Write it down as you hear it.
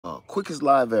Quickest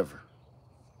live ever.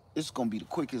 It's gonna be the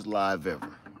quickest live ever.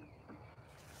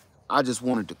 I just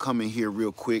wanted to come in here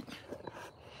real quick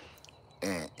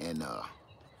and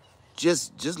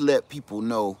just let people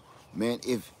know, man.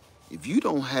 If you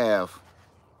don't have,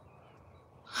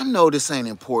 I know this ain't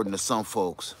important to some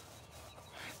folks.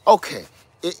 Okay,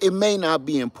 it may not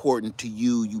be important to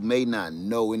you. You may not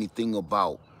know anything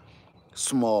about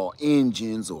small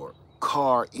engines or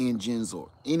car engines or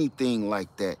anything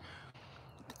like that.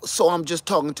 So I'm just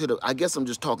talking to I guess I'm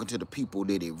just talking to the people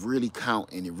that it really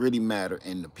count and it really matter,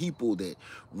 and the people that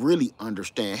really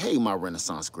understand. Hey, my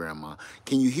Renaissance grandma,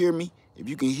 can you hear me? If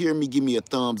you can hear me, give me a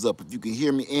thumbs up. If you can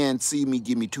hear me and see me,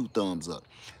 give me 2 thumbs up.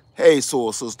 Hey,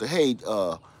 soul sister. Hey,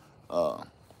 uh,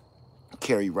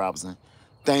 Carrie Robinson.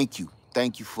 Thank you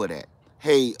for that.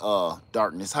 Hey,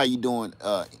 darkness, how you doing?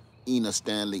 Ina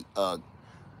Stanley.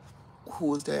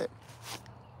 Who is that?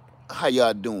 How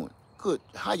y'all doing? Good.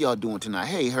 How y'all doing tonight?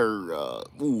 Hey, her.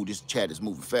 Ooh, this chat is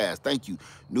moving fast. Thank you,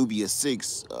 Nubia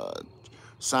 6,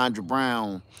 Sandra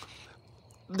Brown.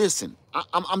 Listen,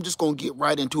 I'm just gonna get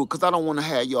right into it because I don't want to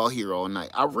have y'all here all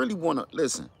night. I really want to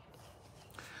listen.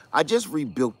 I just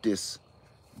rebuilt this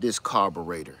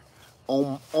carburetor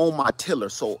on my tiller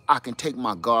so I can take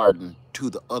my garden to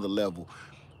the other level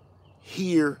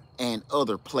here and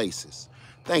other places.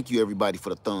 Thank you everybody for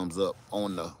the thumbs up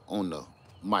on the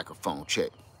microphone check.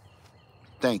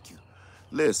 Thank you.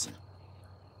 Listen,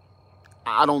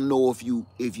 I don't know if you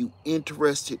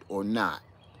interested or not.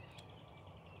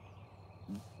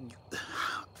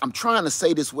 I'm trying to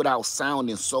say this without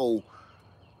sounding so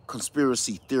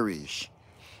conspiracy theory-ish.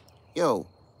 Yo,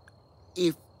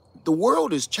 if the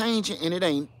world is changing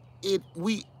and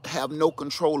we have no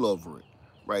control over it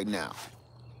right now.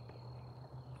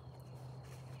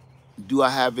 Do I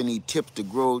have any tips to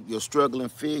grow your struggling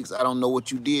figs? I don't know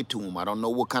what you did to them. I don't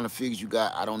know what kind of figs you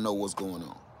got. I don't know what's going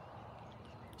on.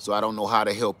 So I don't know how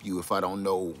to help you if I don't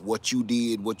know what you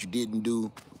did, what you didn't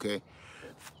do, okay?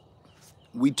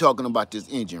 We talking about this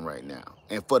engine right now.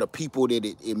 And for the people that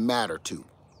it matter to.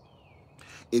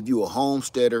 If you a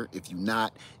homesteader, if you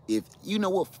not, if, you know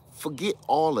what, forget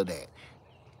all of that.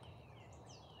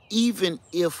 Even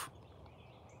if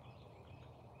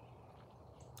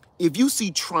you see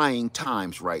trying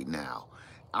times right now,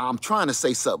 I'm trying to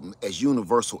say something as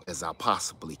universal as I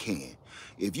possibly can.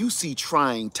 If you see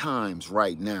trying times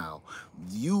right now,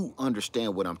 you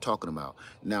understand what I'm talking about.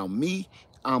 Now, me,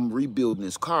 I'm rebuilding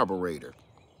this carburetor.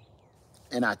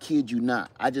 And I kid you not,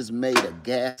 I just made a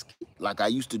gasket like I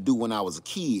used to do when I was a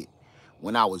kid,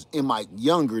 when I was in my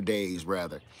younger days,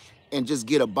 rather, and just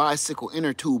get a bicycle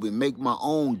inner tube and make my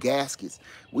own gaskets.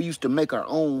 We used to make our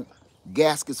own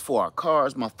gaskets for our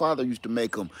cars. My father used to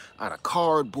make them out of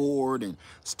cardboard and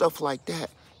stuff like that.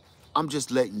 I'm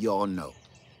just letting y'all know.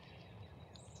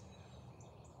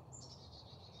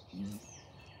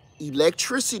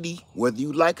 Electricity, whether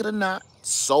you like it or not,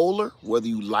 solar, whether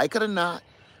you like it or not,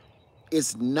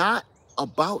 it's not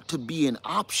about to be an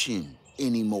option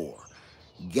anymore.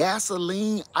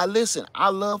 Gasoline, I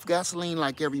love gasoline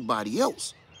like everybody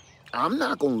else. I'm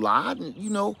not gonna lie, you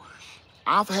know,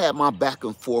 I've had my back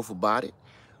and forth about it,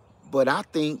 but I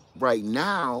think right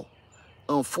now,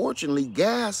 unfortunately,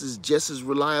 gas is just as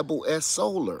reliable as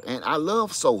solar, and I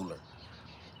love solar.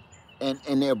 And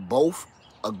they're both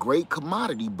a great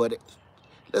commodity, but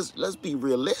let's be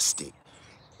realistic.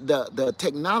 The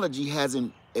technology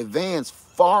hasn't advanced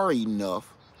far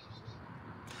enough.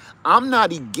 I'm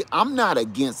not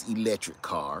against electric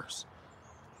cars.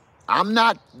 I'm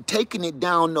not taking it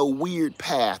down no weird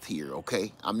path here,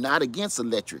 okay? I'm not against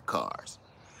electric cars.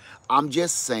 I'm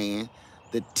just saying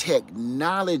the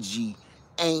technology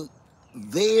ain't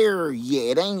there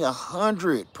yet. It ain't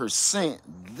 100%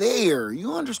 there.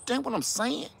 You understand what I'm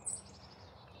saying?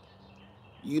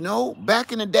 You know,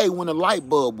 back in the day when the light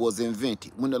bulb was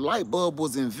invented,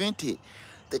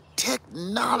 the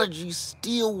technology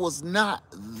still was not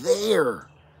there.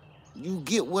 You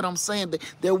get what I'm saying?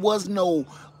 There was no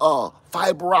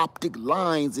fiber optic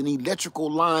lines and electrical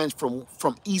lines from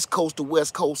East Coast to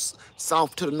West Coast,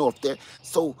 South to the North there.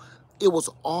 So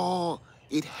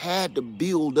it had to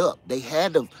build up. They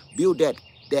had to build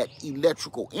that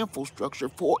electrical infrastructure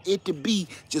for it to be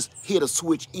just hit a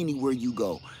switch anywhere you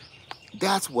go.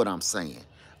 That's what I'm saying.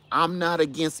 I'm not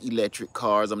against electric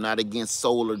cars. I'm not against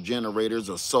solar generators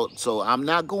so I'm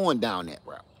not going down that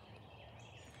route.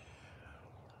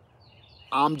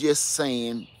 I'm just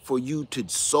saying for you to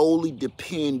solely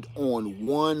depend on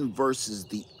one versus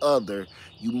the other,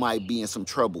 you might be in some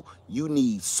trouble. You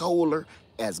need solar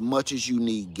as much as you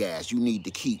need gas. You need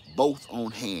to keep both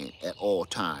on hand at all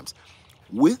times.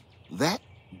 With that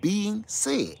being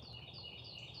said,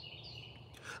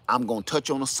 I'm gonna touch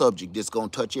on a subject that's gonna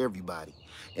touch everybody.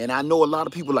 And I know a lot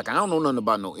of people like, I don't know nothing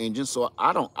about no engine, so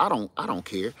I don't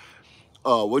care.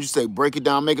 What'd you say? Break it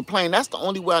down, make it plain. That's the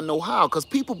only way I know how, because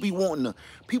people be wanting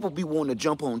to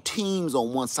jump on teams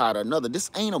on one side or another. This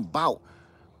ain't about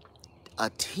a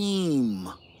team.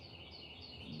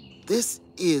 This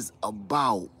is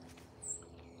about,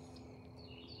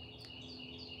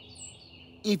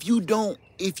 if you don't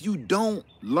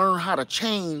learn how to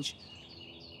change,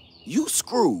 you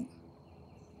screwed.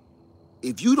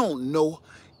 If you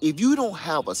don't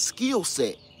have a skill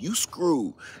set, you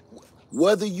screwed.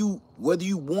 Whether you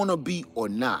want to be or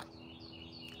not.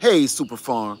 Hey, Super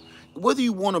Farm, whether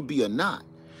you want to be or not,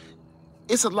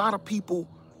 it's a lot of people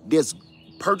that's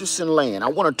purchasing land. I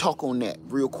want to talk on that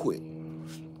real quick.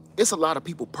 It's a lot of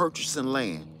people purchasing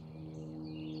land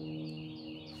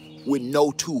with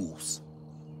no tools.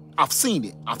 I've seen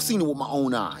it. I've seen it with my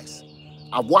own eyes.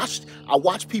 I watched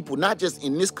people, not just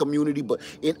in this community, but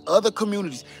in other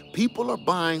communities. People are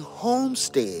buying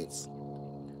homesteads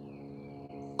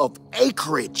of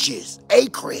acreage,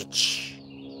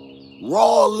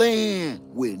 raw land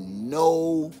with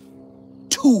no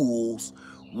tools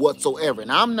whatsoever.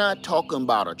 And I'm not talking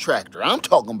about a tractor. I'm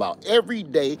talking about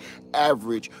everyday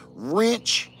average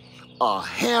wrench, a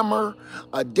hammer,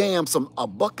 a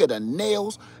bucket of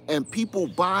nails, and people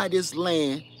buy this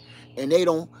land and they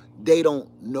don't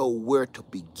know where to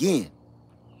begin.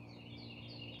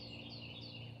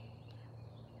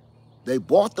 They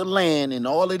bought the land and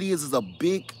all it is a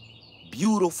big,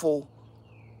 beautiful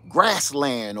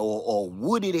grassland or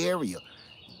wooded area.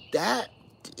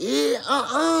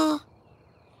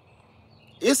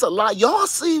 It's a lot. Y'all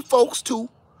see folks too,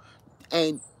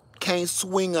 and can't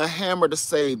swing a hammer to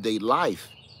save their life.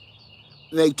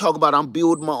 They talk about, I'm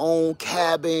building my own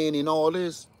cabin and all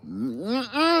this.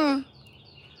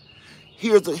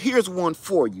 Here's one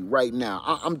for you right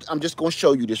now. I'm just gonna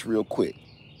show you this real quick.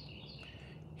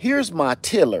 Here's my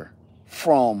tiller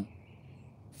from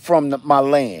my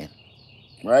land,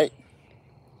 right?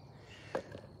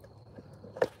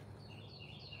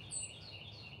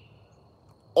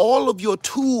 All of your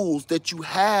tools that you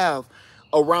have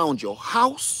around your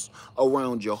house,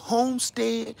 around your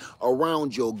homestead,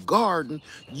 around your garden,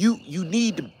 you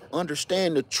need to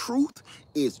understand the truth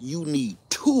is you need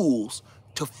tools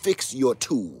to fix your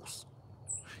tools.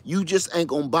 You just ain't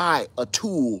gonna buy a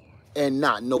tool and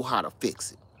not know how to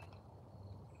fix it.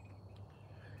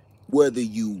 Whether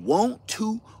you want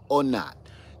to or not.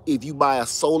 If you buy a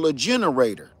solar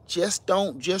generator,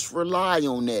 don't just rely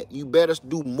on that. You better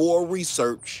do more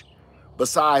research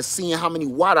besides seeing how many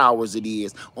watt hours it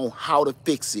is on how to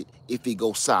fix it if it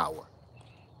goes sour.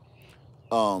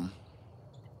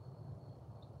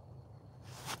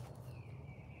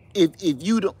 If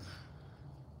you don't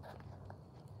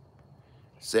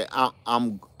say,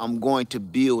 I'm going to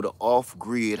build an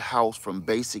off-grid house from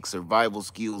basic survival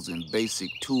skills and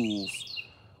basic tools.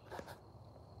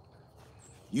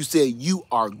 You said you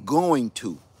are going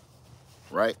to,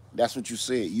 right? That's what you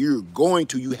said. You're going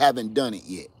to, you haven't done it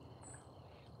yet.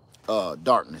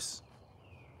 Darkness.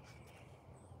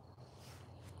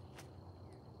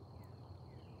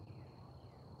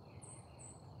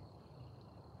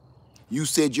 You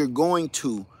said you're going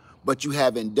to, but you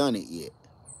haven't done it yet.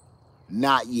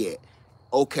 Not yet.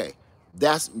 Okay.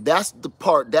 That's the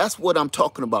part. That's what I'm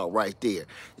talking about right there.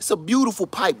 It's a beautiful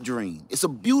pipe dream. It's a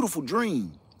beautiful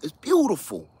dream. It's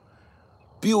beautiful.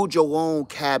 Build your own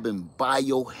cabin by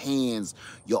your hands,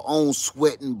 your own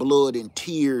sweat and blood and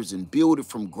tears, and build it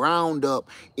from ground up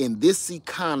in this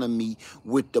economy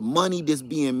with the money that's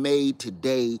being made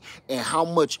today and how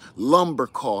much lumber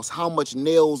costs, how much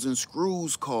nails and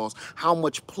screws cost, how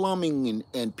much plumbing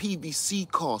and PVC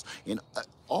costs, and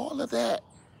all of that.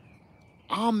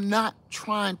 I'm not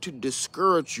trying to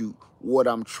discourage you. What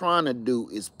I'm trying to do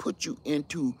is put you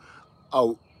into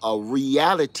a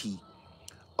reality.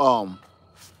 I'm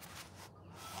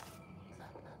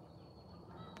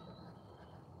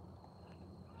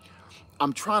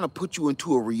trying to put you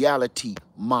into a reality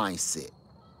mindset.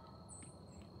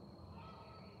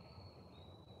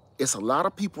 It's a lot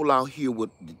of people out here with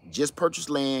just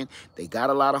purchased land. They got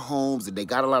a lot of homes and they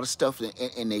got a lot of stuff,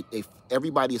 and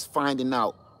everybody is finding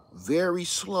out very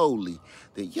slowly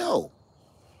that, yo,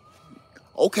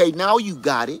 okay, now you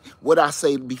got it. What I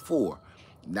said before.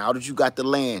 Now that you got the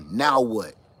land, now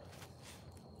what?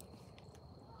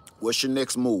 What's your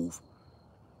next move?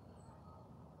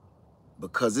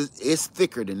 Because it's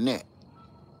thicker than that.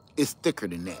 It's thicker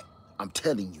than that. I'm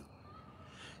telling you.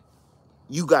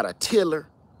 You got a tiller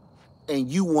and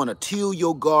you want to till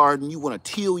your garden, you want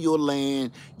to till your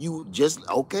land, just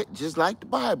like the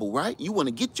Bible, right? You want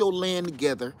to get your land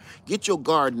together, get your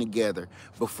garden together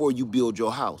before you build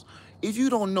your house. If you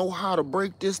don't know how to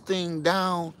break this thing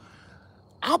down,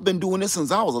 I've been doing this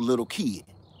since I was a little kid.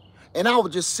 And I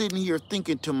was just sitting here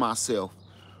thinking to myself,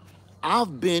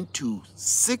 I've been to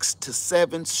 6 to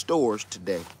 7 stores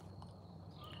today.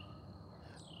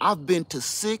 I've been to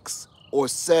 6 or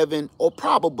 7 or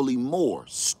probably more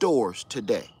stores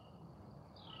today.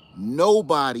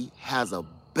 Nobody has a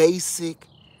basic,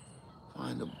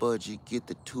 find a budget, get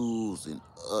the tools, and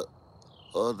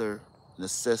other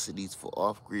necessities for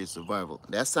off-grid survival.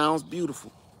 That sounds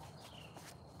beautiful.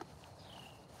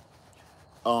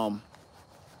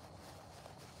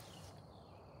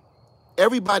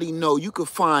 Everybody know you could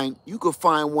find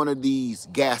one of these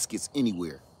gaskets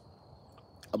anywhere.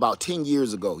 About 10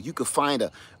 years ago, you could find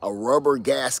a rubber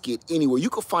gasket anywhere. You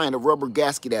could find a rubber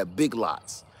gasket at Big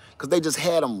Lots because they just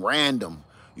had them random.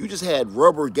 You just had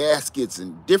rubber gaskets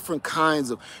and different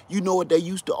kinds of, you know what they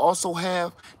used to also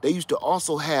have? They used to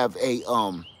also have a,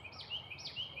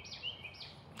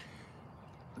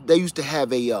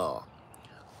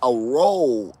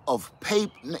 roll of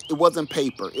paper. It wasn't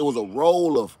paper. It was a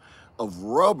roll of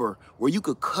rubber where you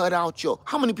could cut out your,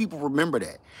 how many people remember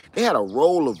that? They had a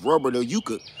roll of rubber that you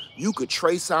could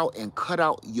trace out and cut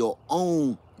out your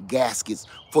own gaskets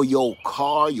for your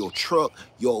car, your truck,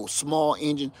 your small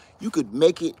engine. You could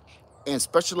make it and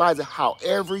specialize it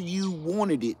however you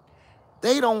wanted it.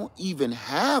 They don't even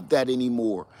have that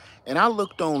anymore. And I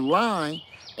looked online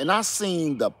and I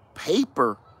seen the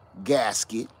paper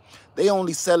gasket. They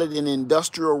only sell it in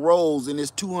industrial rolls, and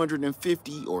it's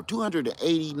 $250 or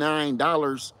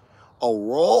 $289 a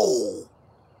roll.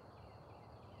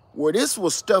 Where this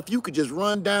was stuff you could just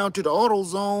run down to the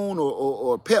AutoZone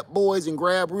or Pep Boys and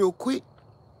grab real quick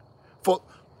for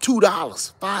 $2,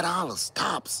 $5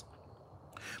 tops.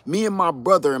 Me and my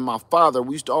brother and my father,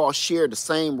 we used to all share the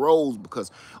same rolls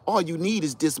because all you need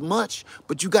is this much,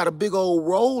 but you got a big old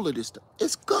roll of this stuff.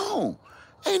 It's gone.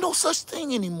 Ain't no such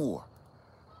thing anymore.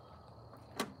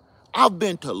 I've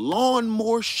been to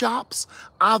lawnmower shops.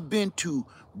 I've been to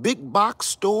big box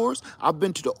stores. I've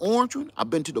been to the orange one. I've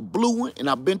been to the blue one. And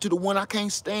I've been to the one I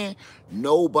can't stand.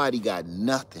 Nobody got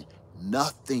nothing.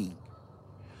 Nothing.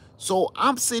 So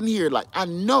I'm sitting here like, I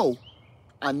know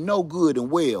good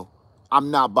and well I'm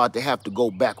not about to have to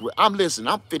go back. I'm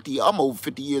over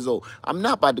 50 years old. I'm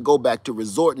not about to go back to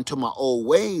resorting to my old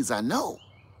ways. I know.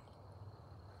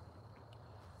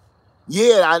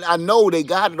 Yeah, I know they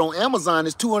got it on Amazon.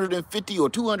 It's $250 or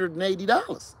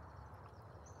 $280.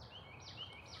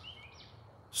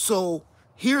 So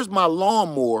here's my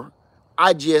lawnmower.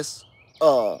 I just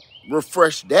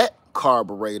refreshed that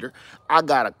carburetor. I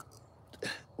got to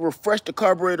refresh the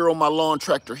carburetor on my lawn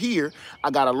tractor here.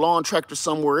 I got a lawn tractor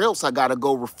somewhere else. I got to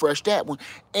go refresh that one.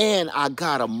 And I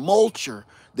got a mulcher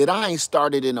that I ain't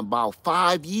started in about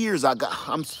 5 years.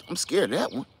 I'm scared of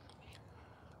that one.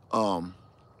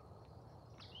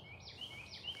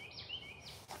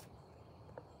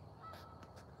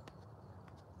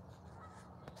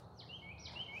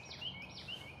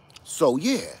 So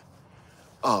yeah,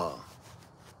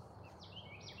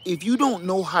 if you don't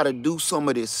know how to do some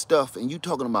of this stuff and you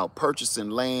talking about purchasing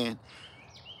land,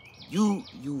 you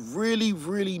really,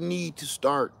 really need to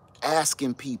start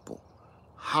asking people,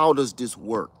 how does this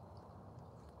work?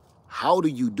 How do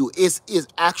you do it? It's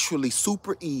actually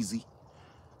super easy.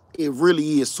 It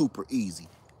really is super easy.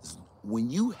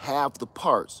 When you have the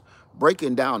parts,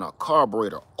 breaking down a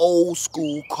carburetor, old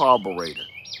school carburetor,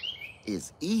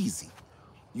 is easy.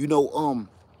 You know,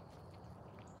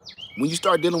 when you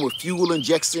start dealing with fuel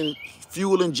injection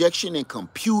and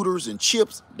computers and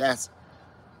chips, that's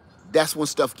when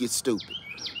stuff gets stupid.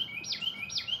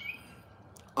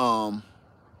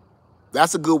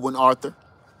 That's a good one, Arthur.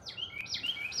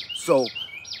 So,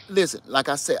 listen, like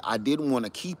I said, I didn't want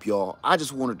to keep y'all. I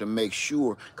just wanted to make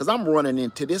sure, because I'm running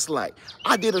into this light.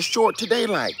 I did a short today,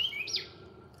 like,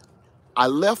 I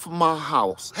left my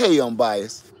house. Hey,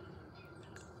 Unbiased.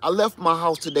 I left my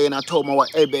house today and I told my wife,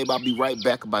 hey, babe, I'll be right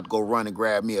back. About to go run and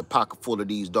grab me a pocket full of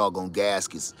these doggone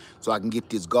gaskets so I can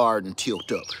get this garden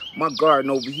tilt up. My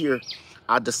garden over here,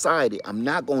 I decided I'm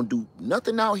not going to do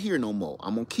nothing out here no more.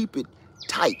 I'm going to keep it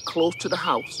tight, close to the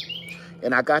house.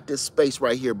 And I got this space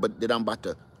right here that I'm about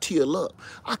to till up.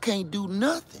 I can't do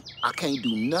nothing. I can't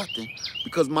do nothing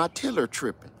because my tiller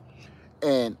tripping.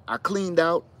 And I cleaned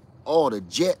out all the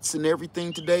jets and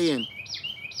everything today and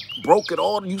broke it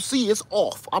all. You see, it's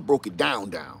off. I broke it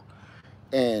down.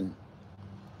 And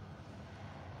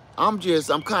I'm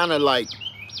kind of like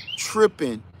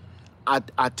tripping. I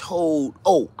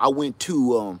went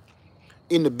to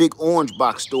in the big orange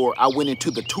box store, I went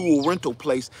into the tool rental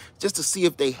place just to see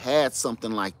if they had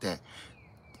something like that.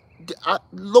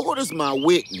 Lord is my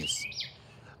witness.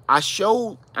 I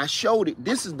showed it.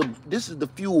 This is the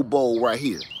fuel bowl right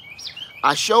here.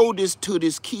 I showed this to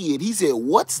this kid. He said,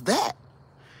 "What's that?"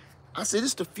 I said,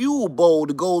 "It's the fuel bowl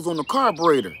that goes on the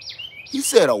carburetor." He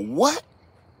said, "A what?"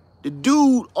 The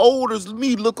dude older than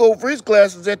me look over his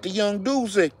glasses at the young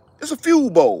dude, say, "It's a fuel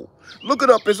bowl. Look it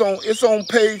up. It's on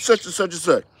page such and such and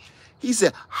such." He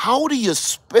said, "How do you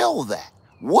spell that?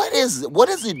 What is it? What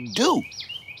does it do?"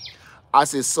 I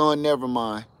said, "Son, never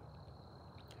mind.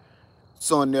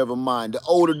 Son, never mind." The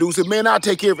older dude said, "Man, I'll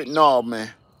take care of it." "No, man.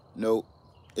 No,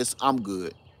 I'm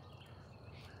good.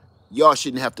 Y'all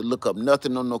shouldn't have to look up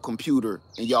nothing on no computer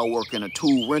and y'all work in a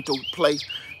tool rental place.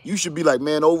 You should be like,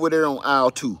 man, over there on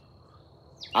aisle 2.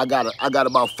 I got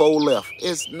about 4 left.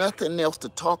 It's nothing else to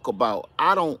talk about.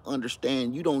 I don't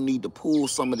understand. You don't need to pull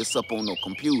some of this up on no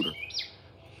computer.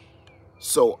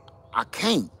 So I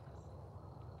can't.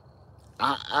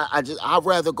 I'd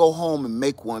rather go home and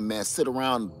make one, man. Sit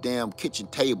around the damn kitchen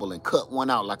table and cut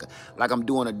one out like I'm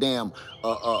doing a damn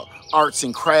arts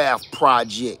and craft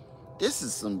project. This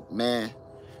is some, man.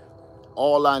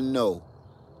 All I know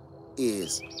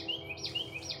is,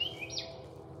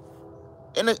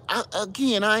 and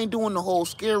again, I ain't doing the whole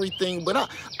scary thing, but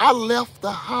I left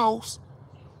the house.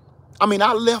 I mean,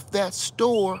 I left that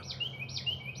store.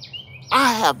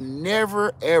 I have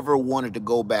never, ever wanted to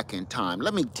go back in time.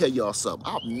 Let me tell y'all something.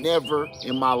 I've never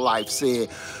in my life said,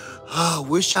 "Oh,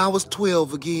 wish I was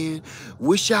 12 again.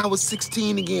 Wish I was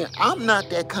 16 again." I'm not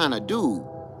that kind of dude.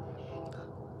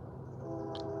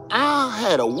 I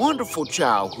had a wonderful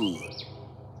childhood.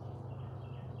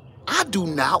 I do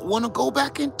not want to go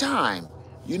back in time.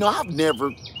 You know, I've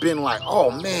never been like,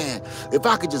 "Oh man, if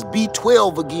I could just be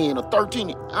 12 again or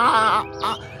 13.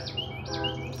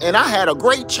 And I had a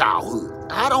great childhood.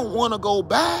 I don't want to go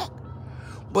back.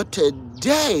 But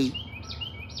today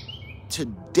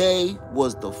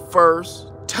was the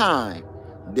first time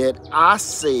that I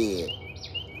said,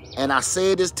 and I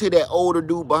said this to that older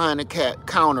dude behind the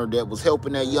counter that was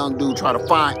helping that young dude try to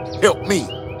help me.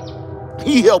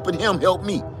 He helping him help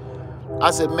me.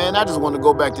 I said, "Man, I just want to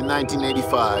go back to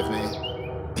 1985, man."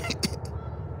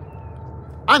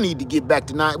 I need to get back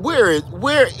to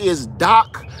where is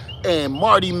Doc and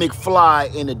Marty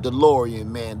McFly in a DeLorean,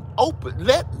 man?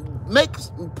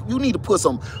 You need to put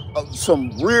some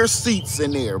rear seats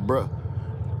in there, bruh.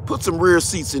 Put some rear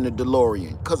seats in the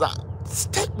DeLorean,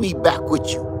 take me back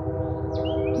with you.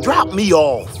 Drop me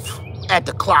off at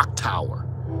the clock tower,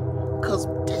 cause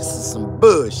this is some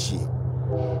bullshit.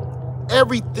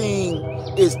 Everything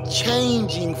is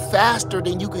changing faster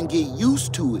than you can get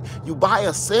used to it. You buy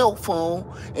a cell phone,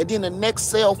 and then the next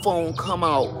cell phone come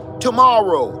out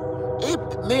tomorrow.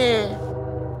 Man,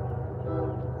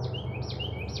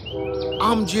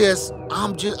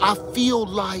 I feel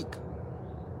like,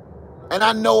 and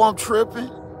I know I'm tripping,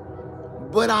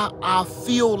 but I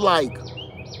feel like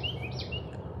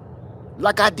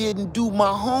I didn't do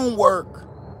my homework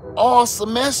all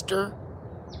semester,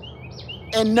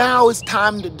 and now it's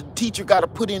time that the teacher got to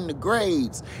put in the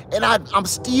grades, and I'm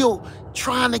still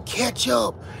trying to catch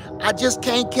up. I just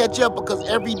can't catch up because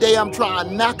every day I'm trying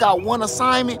to knock out one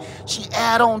assignment, she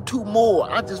add on 2 more.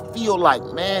 I just feel like,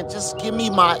 man, just give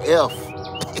me my F.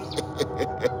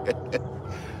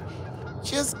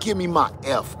 Just give me my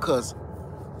F, because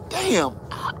damn,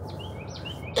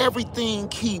 everything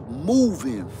keep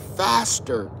moving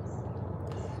faster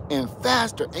and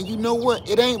faster. And you know what?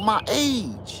 It ain't my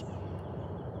age.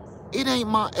 It ain't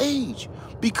my age.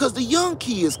 Because the young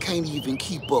kids can't even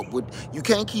keep up with, you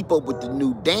can't keep up with the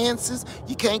new dances.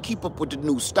 You can't keep up with the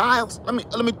new styles. I'm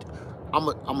gonna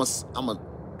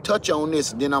touch on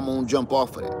this, and then I'm gonna jump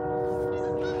off of that.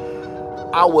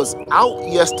 I was out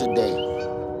yesterday.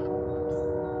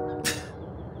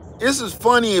 This is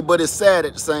funny, but it's sad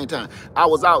at the same time. I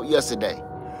was out yesterday,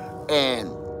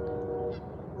 and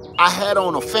I had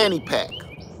on a fanny pack.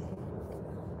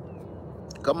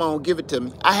 Come on, give it to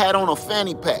me. I had on a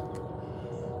fanny pack.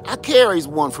 I carries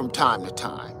one from time to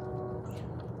time.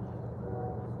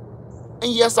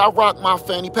 And yes, I rock my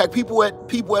fanny pack. People at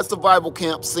survival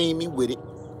camp seen me with it.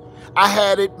 I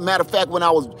had it, matter of fact, when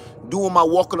I was doing my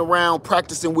walking around,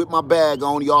 practicing with my bag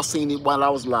on, y'all seen it while I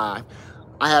was live.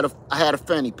 I had a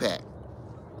fanny pack.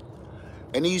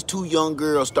 And these 2 young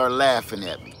girls started laughing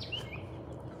at me.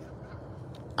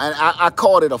 And I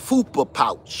called it a fupa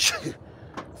pouch.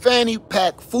 Fanny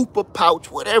pack, fupa pouch,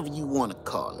 whatever you want to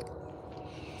call it.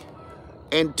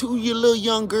 And 2 little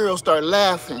young girls started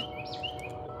laughing.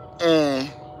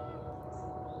 And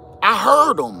I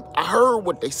heard them. I heard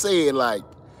what they said, like,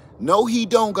 No, he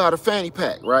don't got a fanny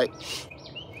pack, right?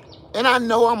 And I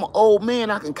know I'm an old man.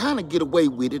 I can kind of get away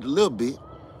with it a little bit.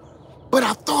 But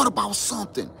I thought about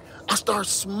something. I start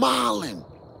smiling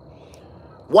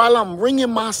while I'm ringing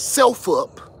myself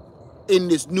up in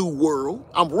this new world.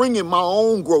 I'm ringing my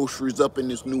own groceries up in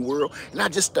this new world. And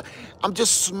I'm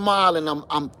just smiling.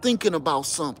 I'm thinking about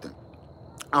something.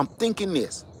 I'm thinking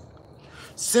this.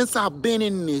 Since I've been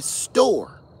in this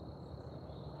store,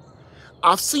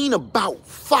 I've seen about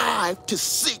 5 to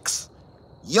 6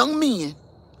 young men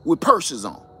with purses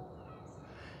on.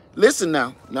 Listen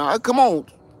now, come on,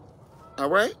 all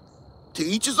right? To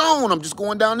each his own. I'm just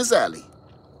going down this alley.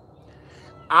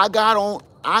 I got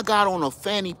on a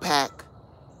fanny pack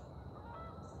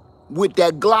with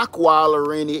that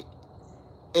Glockweiler in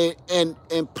it,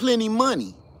 and plenty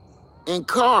money and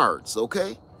cards.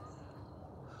 Okay,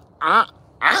 I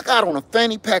got on a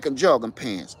fanny pack and jogging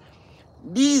pants.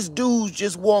 These dudes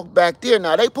just walked back there.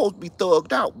 Now they supposed to be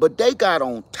thugged out, but they got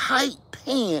on tight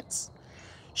pants,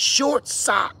 short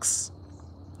socks,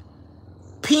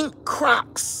 pink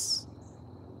Crocs,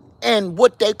 and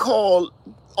what they call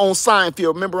on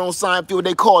Seinfeld. Remember on Seinfeld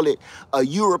they call it a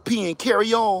European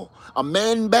carry-all, a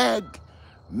man bag.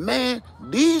 Man,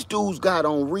 these dudes got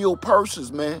on real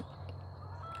purses, man.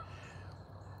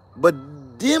 But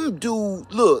them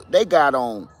dudes, look, they got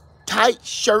on tight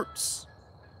shirts,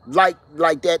 like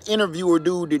that interviewer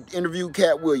dude that interviewed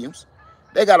Cat Williams.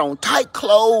 They got on tight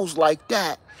clothes like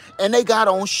that, and they got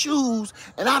on shoes,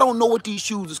 and I don't know what these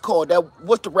shoes is called.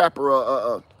 What's the rapper?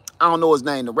 I don't know his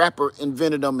name. The rapper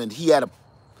invented them, and he had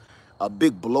a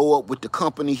big blow up with the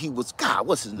company. He was, God,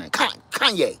 what's his name?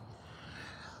 Kanye.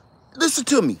 Listen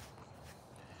to me.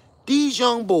 These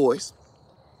young boys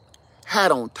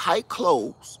had on tight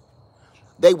clothes.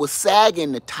 They were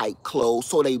sagging the tight clothes,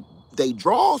 so they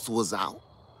drawers was out.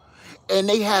 And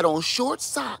they had on short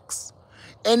socks.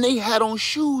 And they had on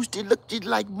shoes that looked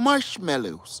like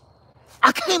marshmallows.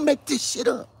 I can't make this shit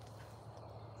up.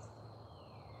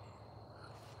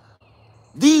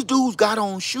 These dudes got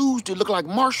on shoes that look like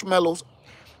marshmallows.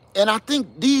 And I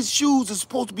think these shoes are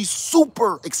supposed to be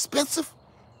super expensive.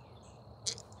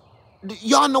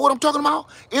 Y'all know what I'm talking about?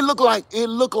 It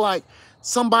looked like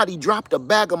somebody dropped a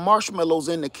bag of marshmallows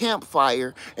in the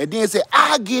campfire and then said,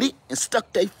 "I get it," and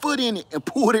stuck their foot in it and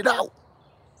pulled it out.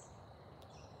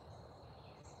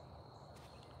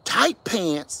 Tight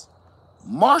pants,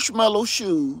 marshmallow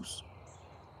shoes,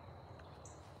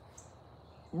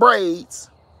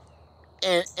 braids,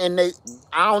 and they,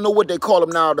 I don't know what they call them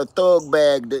now, the thug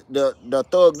bag, the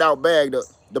thugged out bag,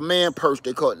 the man purse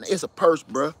they call it. It's a purse,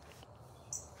 bruh.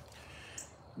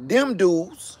 Them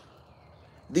dudes,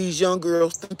 these young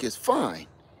girls think it's fine.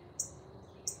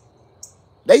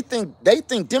 They think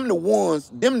them the ones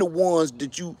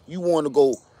that you want to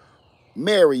go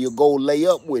marry or go lay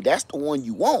up with. That's the one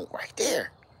you want right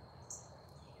there.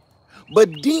 But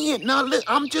then, now look,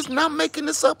 I'm just not making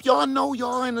this up. Y'all know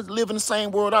y'all ain't live in the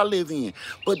same world I live in.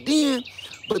 But then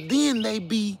they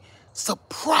be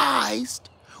surprised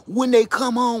when they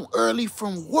come home early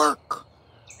from work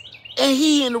and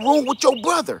he in the room with your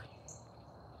brother.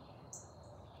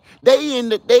 They in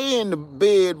the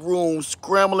bedroom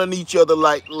scrambling each other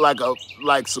like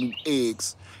some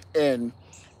eggs, and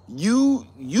you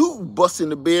bust in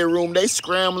the bedroom. They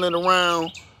scrambling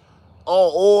around,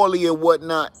 all oily and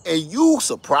whatnot, and you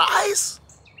surprised?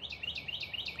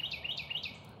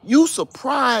 You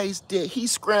surprised that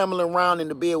he's scrambling around in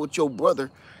the bed with your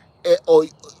brother, or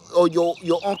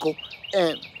your uncle,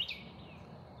 and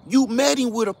you met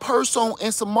him with a purse on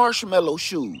and some marshmallow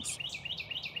shoes.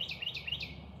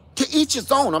 To each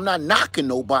his own. I'm not knocking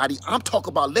nobody. I'm talking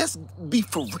about, let's be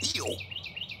for real.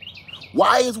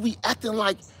 Why is we acting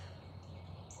like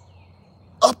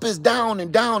up is down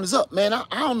and down is up? Man, I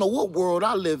don't know what world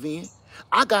I live in.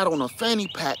 I got on a fanny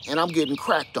pack and I'm getting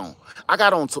cracked on. I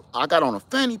got on a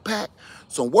fanny pack,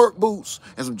 some work boots,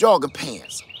 and some jogging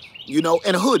pants, you know,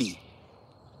 and a hoodie.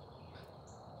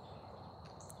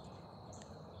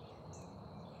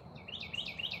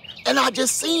 And I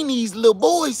just seen these little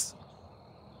boys.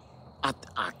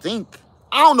 I think,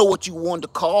 I don't know what you want to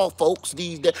call folks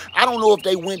these days. I don't know if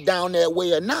they went down that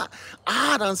way or not.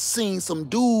 I done seen some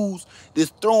dudes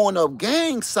that's throwing up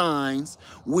gang signs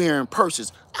wearing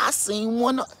purses. I seen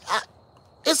one,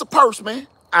 it's a purse, man.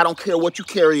 I don't care what you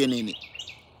carrying in it.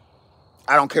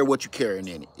 I don't care what you carrying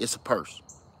in it. It's a purse.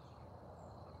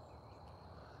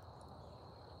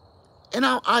 And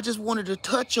I just wanted to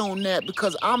touch on that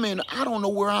because I don't know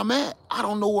where I'm at. I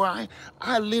don't know where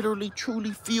I literally,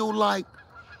 truly feel like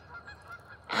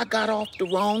I got off the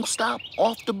wrong stop,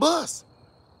 off the bus.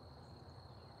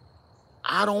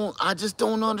 I just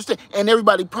don't understand. And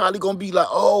everybody probably gonna be like,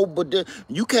 oh, but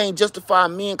you can't justify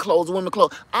men clothes, women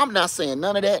clothes. I'm not saying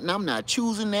none of that, and I'm not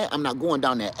choosing that. I'm not going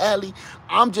down that alley.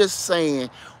 I'm just saying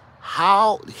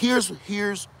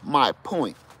here's my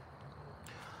point.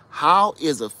 How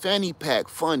is a fanny pack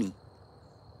funny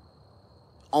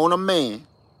on a man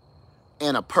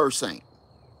and a purse ain't?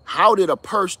 How did a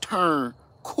purse turn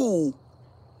cool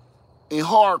and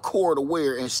hardcore to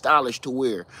wear and stylish to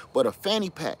wear, but a fanny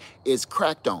pack is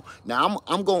cracked on? Now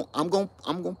I'm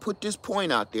gonna put this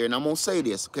point out there, and I'm gonna say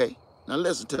this, okay? Now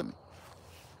listen to me.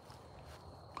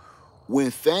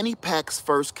 When fanny packs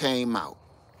first came out,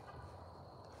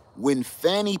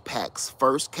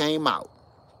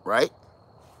 right?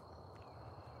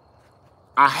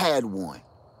 I had one.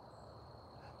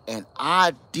 And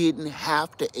I didn't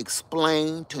have to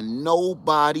explain to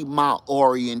nobody my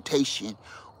orientation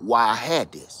why I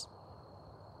had this.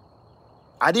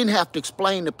 I didn't have to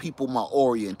explain to people my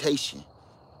orientation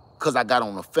because I got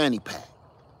on a fanny pack.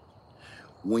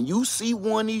 When you see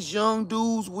one of these young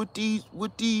dudes with these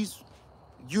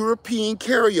European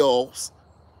carryalls,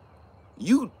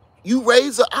 you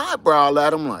raise an eyebrow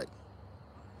at him like,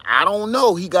 I don't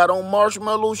know. He got on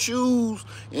marshmallow shoes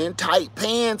and tight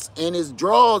pants, and his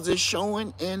drawers is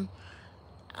showing, and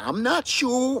I'm not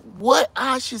sure what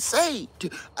I should say.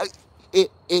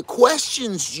 It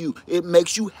questions you. It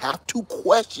makes you have to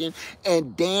question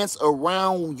and dance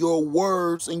around your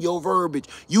words and your verbiage.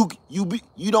 You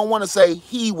don't want to say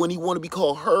he when he want to be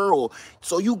called her, or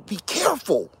so you be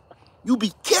careful. You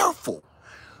be careful.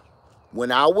 When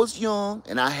I was young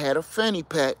and I had a fanny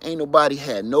pack, ain't nobody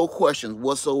had no questions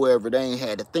whatsoever. They ain't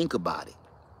had to think about it.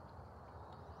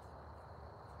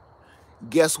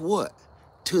 Guess what?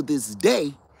 To this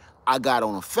day, I got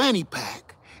on a fanny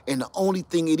pack, and the only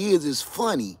thing it is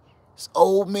funny. This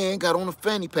old man got on a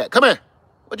fanny pack. Come here.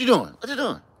 What you doing? What you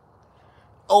doing?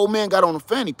 Old man got on a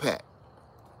fanny pack.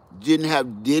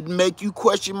 Didn't make you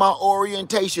question my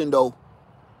orientation though.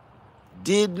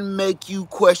 Didn't make you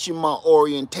question my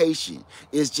orientation.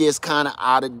 It's just kind of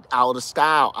out of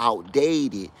style,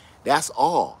 outdated. That's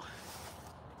all.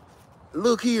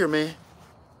 Look here, man.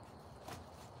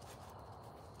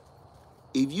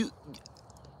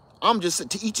 I'm just,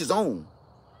 to each his own,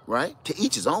 right? To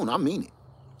each his own. I mean it.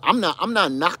 I'm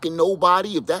not knocking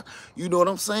nobody if that, you know what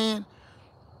I'm saying?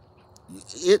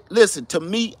 Listen, to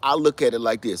me, I look at it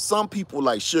like this. Some people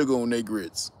like sugar on their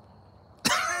grits.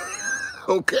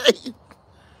 Okay?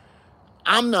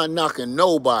 I'm not knocking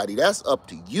nobody. That's up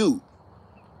to you.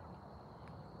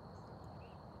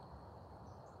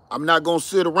 I'm not going to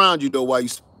sit around you, though, while you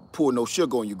pour no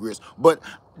sugar on your grits. But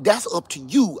that's up to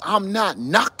you. I'm not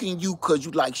knocking you because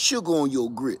you like sugar on your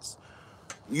grits.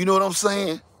 You know what I'm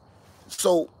saying?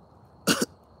 So,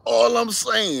 all I'm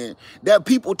saying, that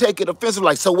people take it offensive,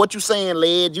 like, so what you saying,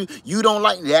 lad? You don't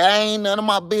like, that ain't none of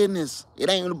my business.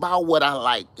 It ain't about what I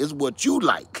like. It's what you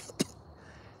like.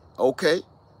 Okay?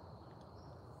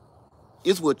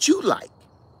 It's what you like.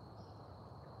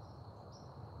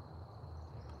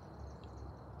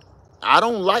 I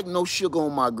don't like no sugar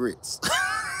on my grits.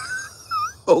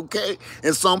 Okay?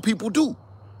 And some people do.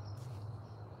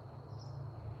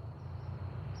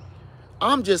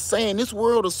 I'm just saying, this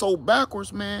world is so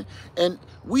backwards, man. And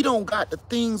we don't got the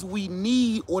things we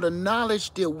need or the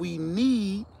knowledge that we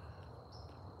need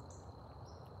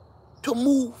to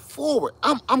move forward.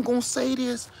 I'm going to say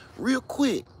this real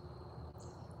quick.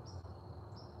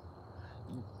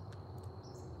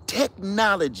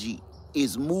 Technology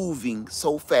is moving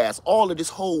so fast. All of this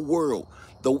whole world,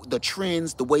 the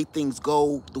trends, the way things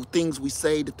go, the things we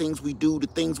say, the things we do, the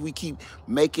things we keep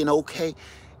making okay,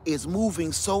 is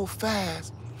moving so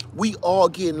fast, we all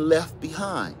getting left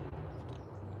behind.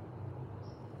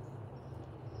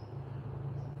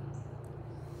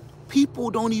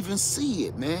 People don't even see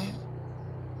it, man.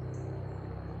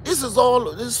 This is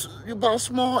about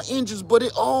small engines, but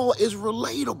it all is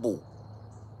relatable.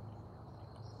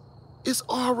 It's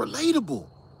all relatable.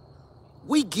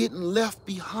 We getting left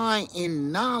behind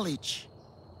in knowledge.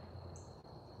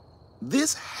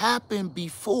 This happened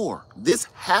before. This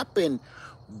happened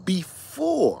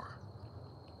before.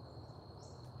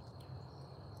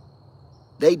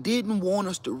 They didn't want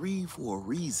us to read for a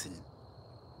reason.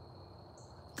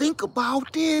 Think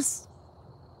about this.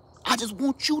 I just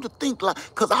want you to think, like,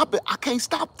 because I can't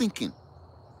stop thinking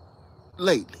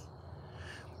lately.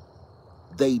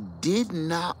 They did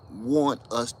not want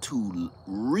us to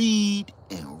read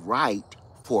and write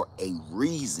for a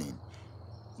reason.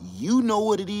 You know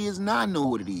what it is, and I know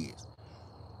what it is.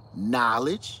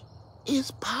 Knowledge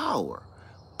is power.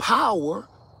 Power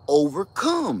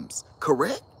overcomes,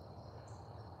 correct?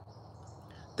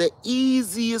 The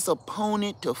easiest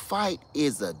opponent to fight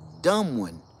is a dumb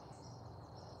one.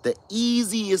 The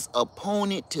easiest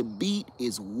opponent to beat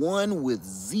is one with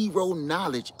zero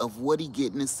knowledge of what he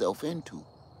getting himself into.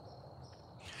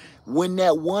 When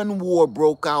that one war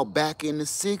broke out back in the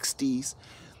 60s,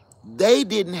 they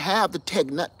didn't have the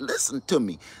technology. Listen to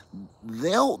me.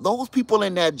 Those people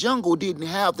in that jungle didn't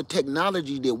have the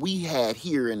technology that we had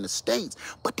here in the States,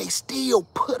 but they still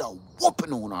put a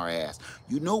whooping on our ass.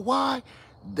 You know why?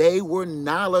 They were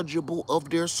knowledgeable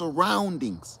of their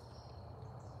surroundings.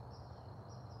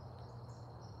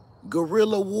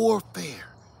 Guerrilla warfare.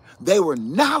 They were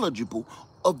knowledgeable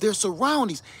of their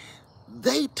surroundings.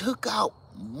 They took out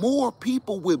more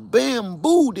people with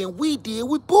bamboo than we did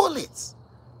with bullets.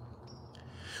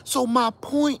 So my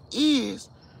point is,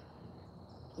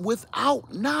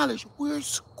 without knowledge, we're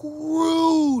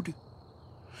screwed.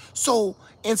 So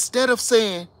instead of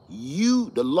saying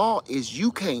the law is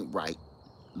you can't write,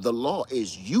 the law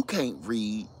is you can't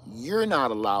read, you're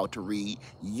not allowed to read,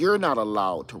 you're not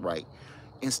allowed to write.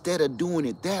 Instead of doing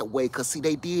it that way, because see,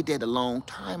 they did that a long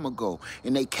time ago,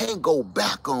 and they can't go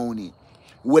back on it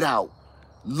without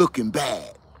looking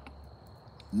bad.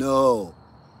 No.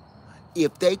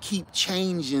 If they keep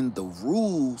changing the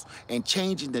rules and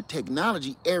changing the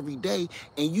technology every day,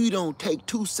 and you don't take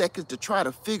 2 seconds to try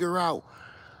to figure out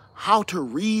how to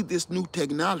read this new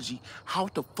technology, how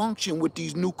to function with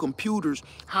these new computers,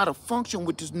 how to function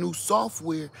with this new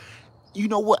software. You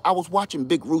know what? I was watching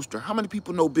Big Rooster. How many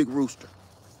people know Big Rooster?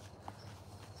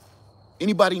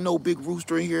 Anybody know Big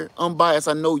Rooster in here? Unbiased,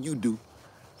 I know you do.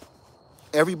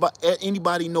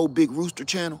 Anybody know Big Rooster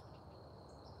channel?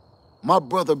 My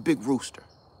brother, Big Rooster.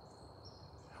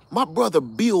 My brother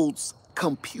builds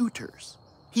computers.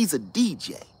 He's a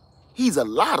DJ. He's a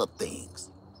lot of things.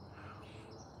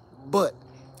 But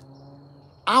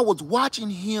I was watching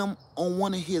him on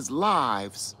one of his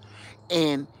lives,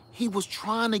 and he was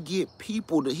trying to get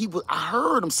people to, I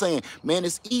heard him saying, man,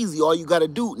 it's easy. All you got to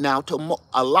do. Now, to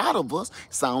a lot of us,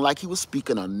 it sounded like he was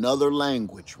speaking another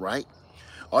language, right?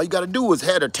 All you got to do is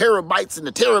have the terabytes and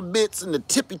the terabits and the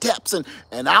tippy taps.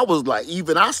 And I was like,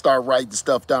 even I start writing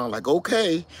stuff down like,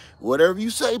 okay, whatever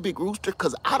you say, Big Rooster,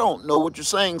 because I don't know what you're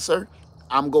saying, sir.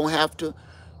 I'm going to have to,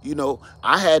 you know,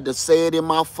 I had to say it in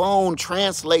my phone,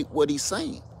 translate what he's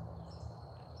saying,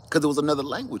 because it was another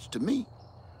language to me.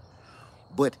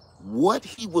 But what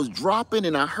he was dropping,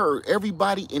 and I heard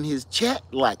everybody in his chat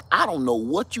like, I don't know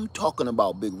what you talking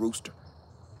about, Big Rooster.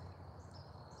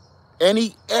 And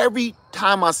every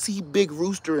time I see Big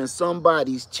Rooster in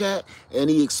somebody's chat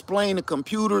and he explain the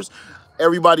computers,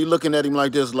 everybody looking at him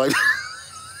like this, like,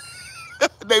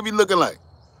 they be looking like.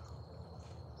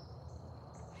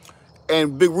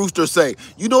 And Big Rooster say,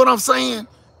 you know what I'm saying?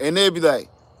 And they be like,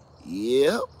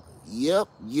 yep,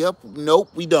 nope,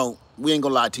 we don't. We ain't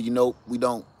gonna lie to you, nope, we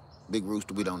don't. Big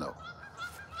Rooster, we don't know.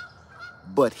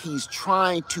 But he's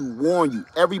trying to warn you.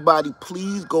 Everybody,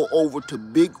 please go over to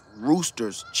Big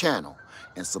Rooster's channel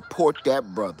and support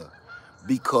that brother,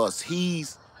 because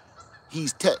he's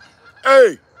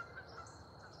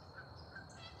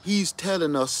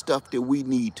telling us stuff that we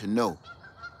need to know.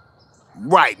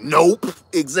 Right, nope,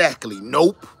 exactly,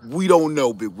 nope. We don't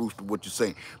know, Big Rooster, what you're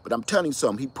saying. But I'm telling you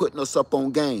something, he putting us up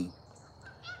on game.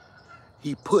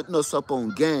 He putting us up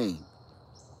on game.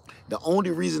 The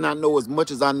only reason I know as much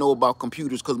as I know about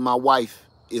computers because my wife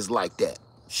is like that.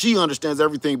 She understands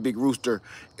everything Big Rooster.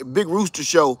 Big Rooster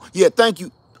Show. Yeah, thank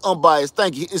you, Unbiased.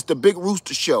 Thank you. It's the Big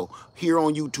Rooster Show here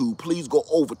on YouTube. Please go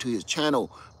over to his channel.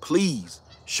 Please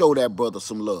show that brother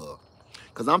some love.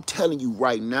 Because I'm telling you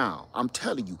right now, I'm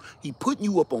telling you, he putting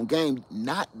you up on game,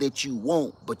 not that you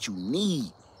want, but you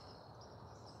need.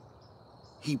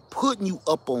 He putting you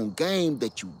up on game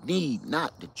that you need,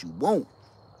 not that you want.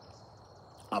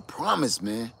 I promise,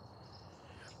 man,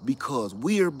 because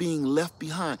we are being left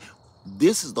behind.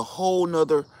 This is a whole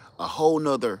nother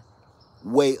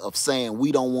way of saying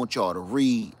we don't want y'all to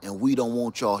read and we don't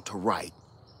want y'all to write.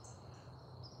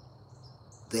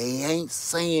 They ain't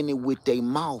saying it with their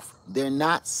mouth. They're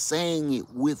not saying it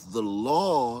with the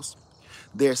laws.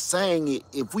 They're saying it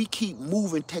if we keep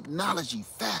moving technology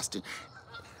faster.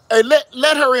 Hey,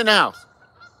 let her in the house.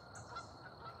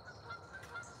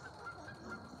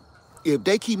 If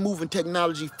they keep moving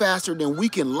technology faster than we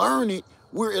can learn it,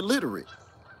 we're illiterate.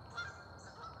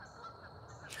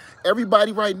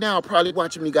 Everybody right now probably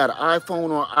watching me got an iPhone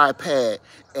or iPad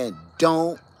and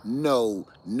don't know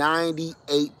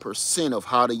 98% of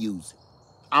how to use it.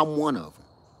 I'm one of them.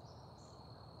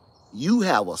 You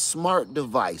have a smart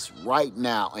device right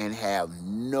now and have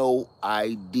no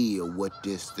idea what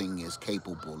this thing is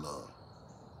capable of.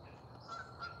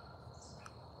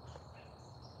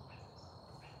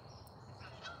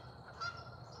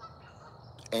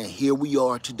 And here we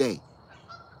are today.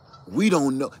 We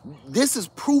don't know. This is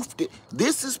proof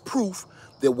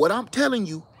that what I'm telling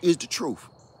you is the truth.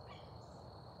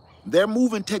 They're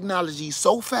moving technology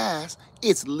so fast,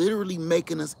 it's literally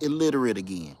making us illiterate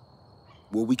again.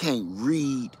 Where we can't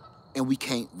read and we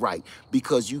can't write.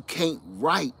 Because you can't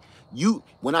write.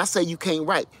 When I say you can't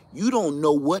write, you don't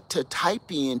know what to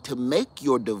type in to make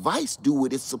your device do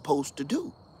what it's supposed to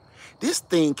do. This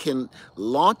thing can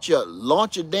launch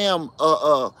a damn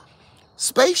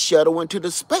space shuttle into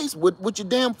the space with your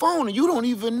damn phone, and you don't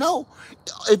even know.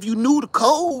 If you knew the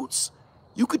codes,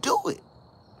 you could do it.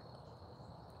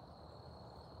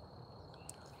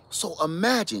 So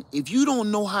imagine if you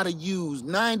don't know how to use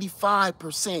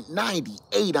 95%,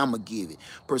 98, I'ma give it,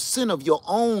 percent of your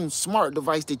own smart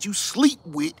device that you sleep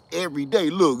with every day.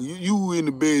 Look, you in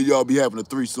the bed, y'all be having a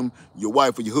threesome, your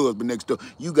wife or your husband next door,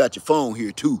 you got your phone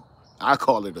here too. I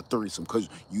call it a threesome because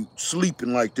you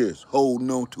sleeping like this, holding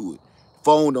on to it.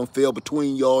 Phone done fell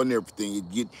between y'all and everything.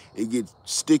 It get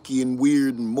sticky and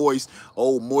weird and moist.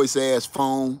 Old moist ass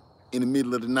phone in the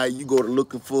middle of the night. You go to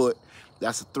looking for it.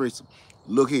 That's a threesome.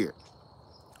 Look here.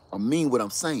 I mean what I'm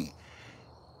saying.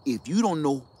 If you don't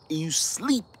know, you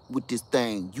sleep with this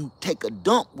thing, you take a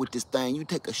dump with this thing, you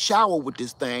take a shower with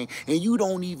this thing, and you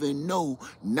don't even know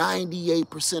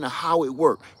 98% of how it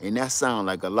works. And that sounds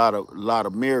like a lot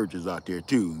of marriages out there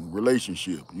too,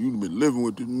 relationship. You've been living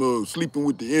with the sleeping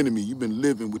with the enemy. You've been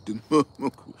living with the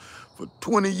for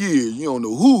 20 years. You don't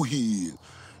know who he is.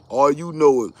 All you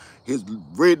know is his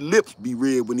red lips be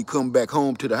red when he come back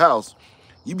home to the house.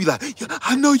 You be like, yeah,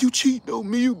 I know you cheating on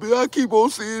me, but I keep on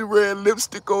seeing red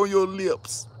lipstick on your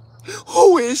lips.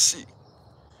 Who is she?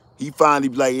 He finally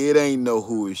be like, it ain't no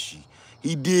who is she.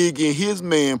 He dig in his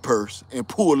man purse and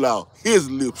pull out his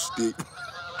lipstick.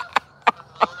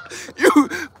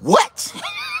 What?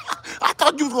 I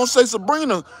thought you was gonna say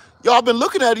Sabrina. Y'all been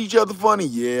looking at each other funny.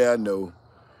 Yeah, I know.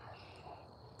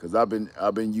 Cause I've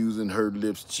been using her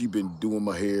lips. She been doing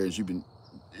my hair.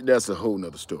 That's a whole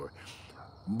nother story.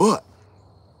 But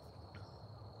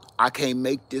I can't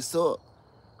make this up.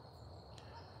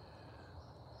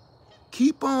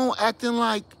 Keep on acting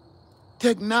like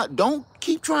don't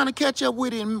keep trying to catch up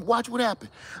with it and watch what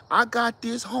happens. I got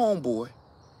this homeboy,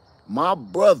 my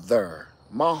brother,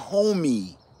 my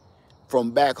homie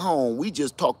from back home. We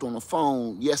just talked on the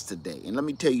phone yesterday. And let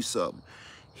me tell you something.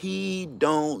 He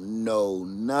don't know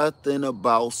nothing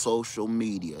about social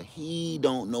media. He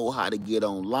don't know how to get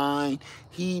online.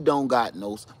 He don't got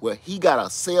he got a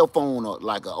cell phone,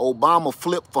 like an Obama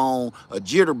flip phone, a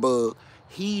jitterbug.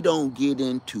 He don't get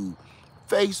into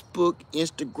Facebook,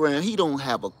 Instagram. He don't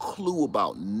have a clue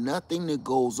about nothing that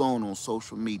goes on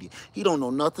social media. He don't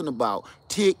know nothing about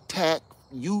TikTok,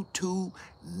 YouTube,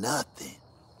 nothing.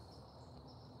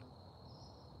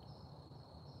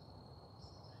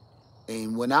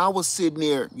 And when I was sitting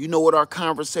there, you know what our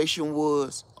conversation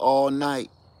was all night?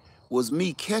 Was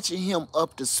me catching him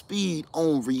up to speed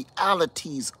on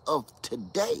realities of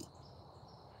today.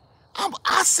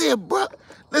 I said, bro,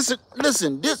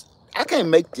 listen, this, I can't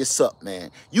make this up,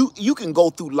 man. You can go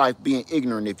through life being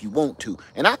ignorant if you want to.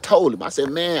 And I told him, I said,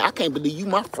 man, I can't believe you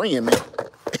my friend, man.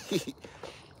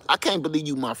 I can't believe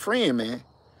you my friend, man.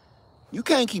 You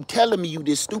can't keep telling me you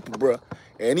this stupid, bro.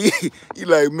 And he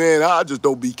like, man, I just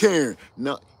don't be caring.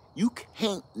 No, you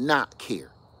can't not care.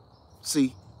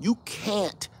 See, you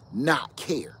can't not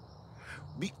care.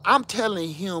 I'm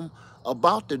telling him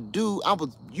about the dude. I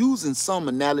was using some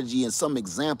analogy and some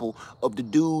example of the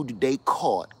dude they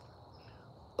caught.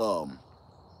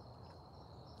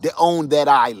 They owned that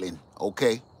island,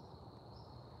 okay?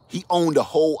 He owned the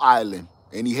whole island.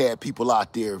 And he had people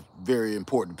out there, very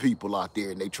important people out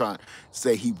there, and they trying to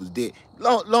say he was dead.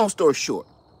 Long story short,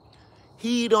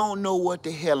 he don't know what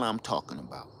the hell I'm talking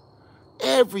about.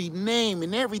 Every name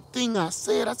and everything I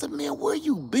said, man, where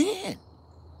you been?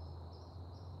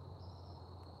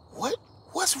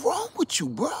 What's wrong with you,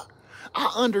 bro?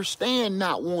 I understand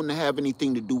not wanting to have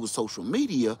anything to do with social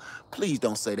media. Please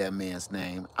don't say that man's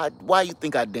name. Why you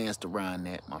think I danced around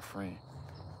that, my friend?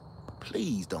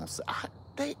 Please don't say.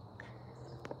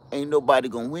 Ain't nobody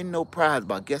gonna win no prize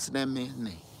by guessing that man's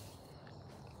name.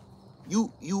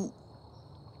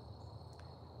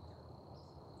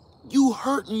 You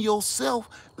hurting yourself.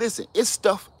 Listen, it's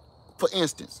stuff. For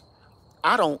instance,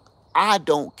 I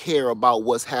don't care about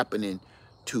what's happening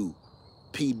to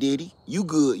P. Diddy. You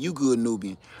good,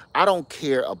 Nubian. I don't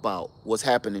care about what's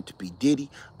happening to P. Diddy.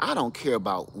 I don't care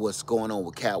about what's going on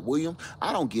with Cat Williams.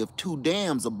 I don't give two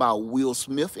damns about Will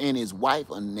Smith and his wife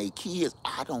and their kids.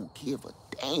 I don't give a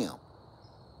damn.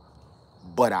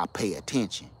 But I pay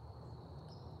attention.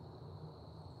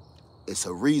 It's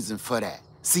a reason for that.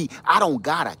 See, I don't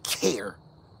gotta care,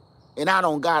 and I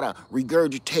don't gotta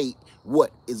regurgitate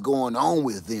what is going on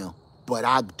with them, but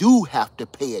I do have to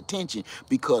pay attention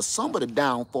because some of the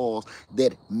downfalls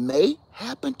that may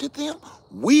happen to them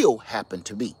will happen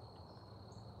to me.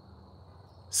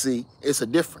 See, it's a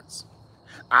difference.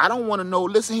 I don't want to know,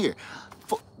 listen here,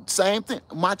 same thing,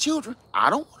 my children, I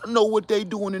don't want to know what they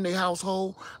doing in their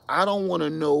household. I don't want to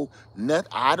know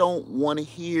nothing. I don't want to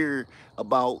hear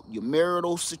about your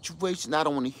marital situation. I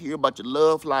don't want to hear about your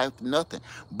love life, nothing.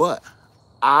 But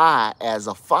I, as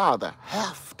a father,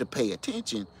 have to pay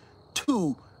attention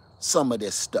to some of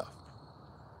this stuff.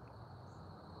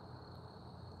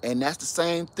 And that's the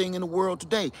same thing in the world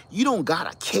today. You don't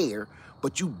gotta care,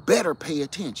 but you better pay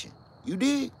attention. You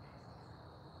dig?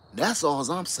 That's all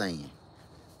I'm saying.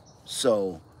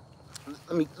 So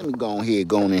let me go on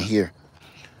in here.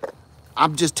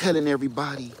 I'm just telling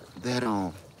everybody that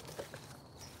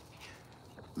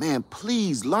man,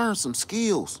 please learn some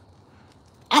skills.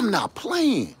 I'm not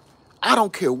playing. I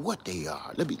don't care what they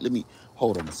are. Let me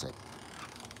hold on a second.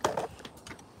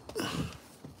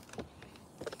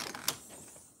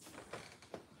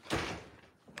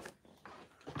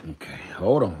 Okay,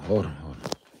 hold on.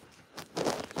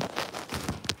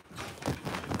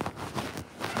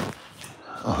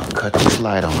 Oh, cut this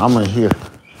light on. I'm in here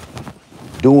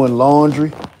doing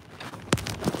laundry.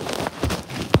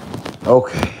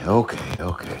 Okay.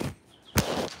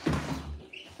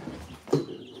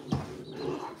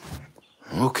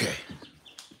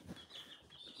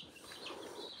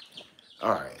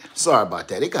 All right. Sorry about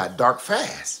that. It got dark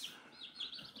fast.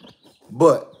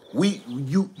 But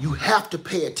you have to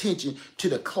pay attention to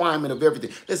the climate of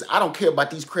everything. Listen, I don't care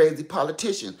about these crazy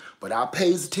politicians, but I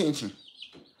pays attention.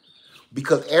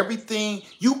 Because everything,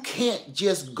 you can't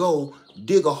just go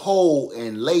dig a hole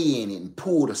and lay in it and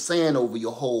pull the sand over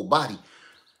your whole body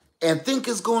and think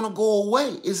it's going to go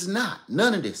away. It's not.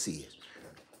 None of this is.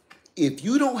 If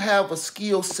you don't have a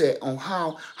skill set on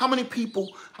how many people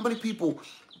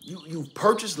you've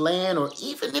purchased land, or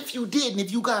even if you didn't,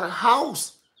 if you got a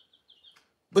house,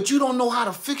 but you don't know how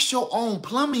to fix your own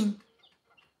plumbing,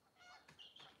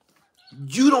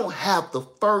 you don't have the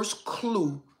first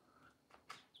clue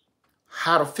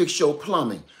how to fix your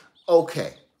plumbing.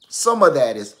 Okay, some of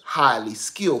that is highly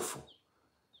skillful.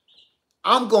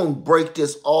 I'm going to break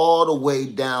this all the way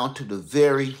down to the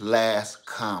very last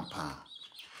compound.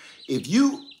 If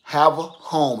you have a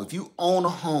home, if you own a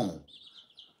home,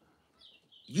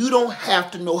 you don't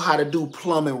have to know how to do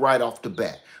plumbing right off the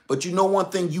bat. But you know one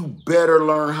thing you better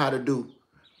learn how to do?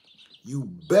 You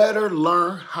better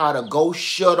learn how to go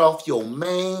shut off your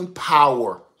main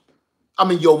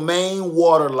your main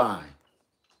water line.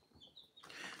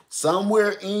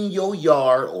 Somewhere in your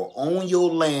yard or on your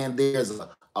land, there's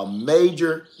a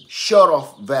major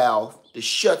shut-off valve that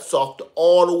shuts off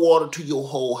all the water to your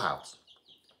whole house.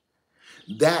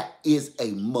 That is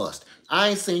a must. I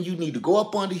ain't saying you need to go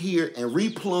up under here and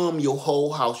replumb your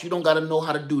whole house. You don't got to know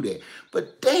how to do that.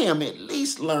 But damn, at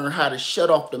least learn how to shut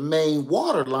off the main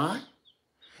water line.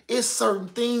 It's certain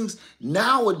things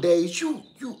nowadays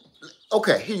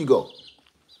okay, here you go.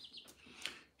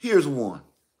 Here's one.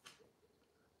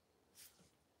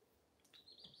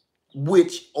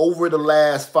 Which over the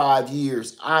last 5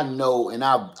 years, I know, and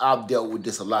I've dealt with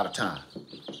this a lot of times.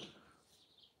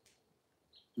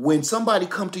 When somebody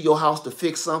come to your house to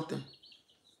fix something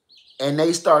and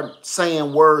they start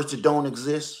saying words that don't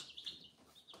exist.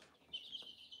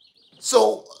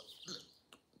 So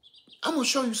I'm going to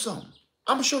show you something.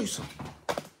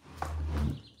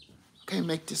 Can't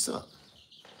make this up.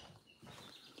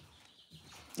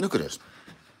 Look at this.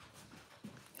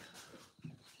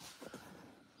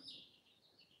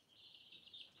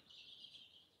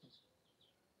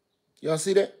 Y'all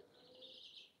see that?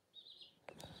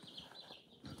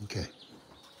 Okay.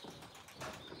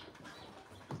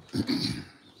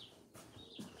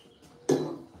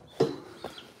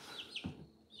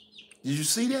 Did you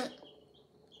see that?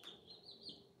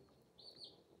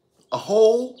 A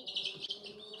hole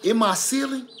in my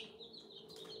ceiling?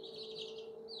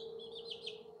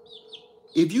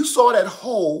 If you saw that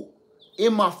hole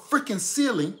in my freaking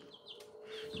ceiling,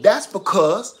 that's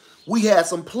because we had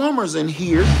some plumbers in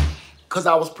here because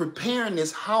I was preparing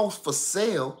this house for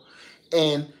sale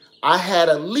and I had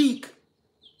a leak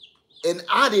and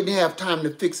I didn't have time to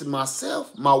fix it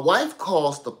myself. My wife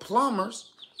calls the plumbers.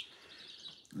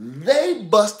 They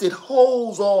busted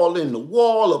holes all in the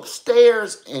wall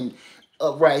upstairs and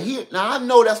right here. Now, I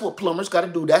know that's what plumbers got to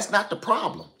do. That's not the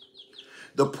problem.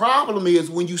 The problem is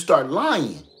when you start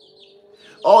lying.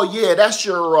 Oh, yeah, that's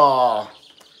your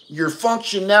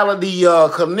functionality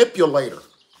manipulator.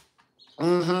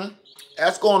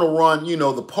 That's going to run, you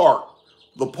know, the part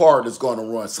is going to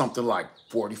run something like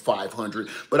 4,500,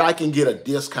 but I can get a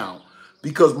discount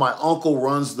because my uncle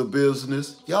runs the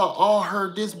business. Y'all all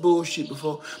heard this bullshit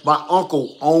before. My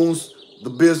uncle owns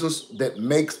the business that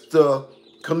makes the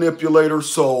Canipulator,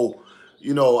 so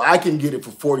you know I can get it for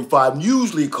 45.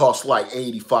 Usually it costs like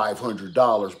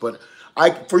 $8,500, but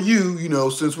for you, you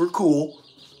know, since we're cool,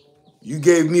 you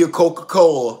gave me a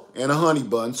Coca-Cola and a honey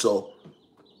bun, so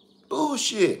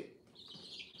bullshit.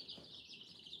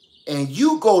 And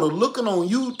you go to looking on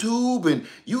YouTube and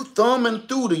you thumbing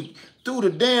through the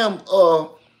damn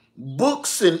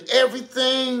books and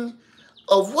everything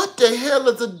of what the hell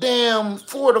is a damn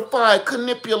fortified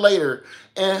canipulator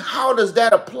and how does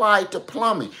that apply to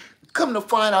plumbing? Come to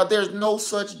find out there's no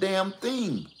such damn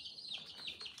thing.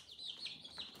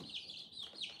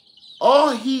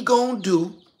 All he gonna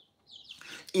do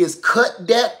is cut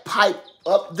that pipe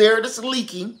up there that's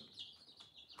leaking,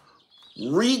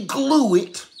 re-glue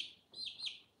it,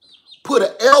 put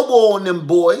an elbow on them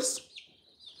boys,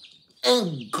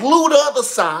 and glue the other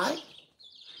side.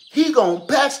 He gonna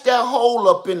patch that hole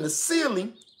up in the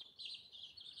ceiling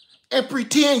and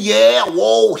pretend, yeah,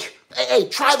 whoa, hey,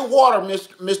 try the water,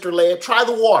 Mr. Ladd, try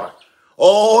the water.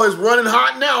 Oh, it's running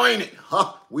hot now, ain't it?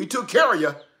 Huh, we took care of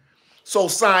you. So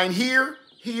sign here,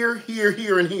 here, here,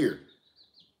 here, and here.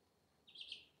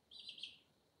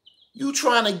 You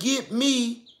trying to get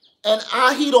me, and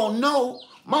he don't know.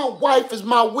 My wife is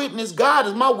my witness. God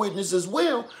is my witness as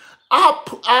well.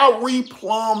 I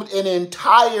replumbed an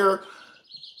entire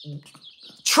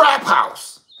trap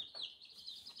house.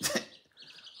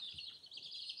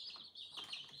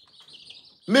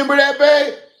 Remember that,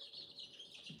 babe?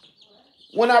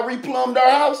 When I replumbed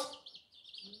our house?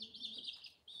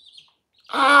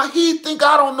 He think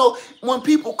I don't know. When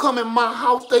people come in my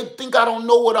house, they think I don't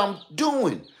know what I'm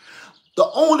doing. The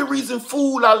only reason,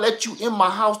 fool, I let you in my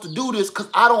house to do this because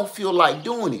I don't feel like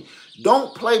doing it.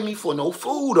 Don't play me for no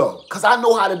fool, though, because I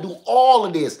know how to do all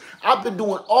of this. I've been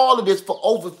doing all of this for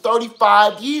over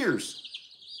 35 years.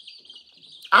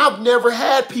 I've never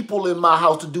had people in my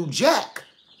house to do jack.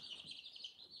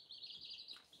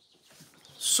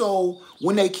 So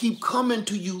when they keep coming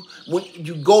to you, when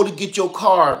you go to get your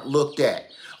car looked at,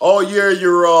 oh yeah,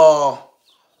 your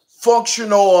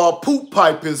functional poop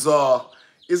pipe is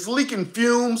leaking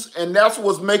fumes, and that's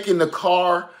what's making the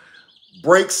car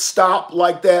brakes stop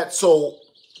like that. So,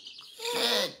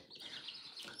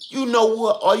 you know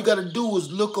what? All you gotta do is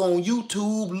look on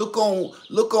YouTube, look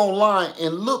online,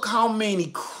 and look how many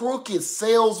crooked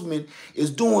salesmen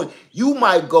is doing. You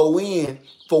might go in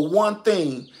for one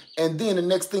thing, and then the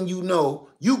next thing you know,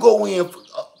 you go in for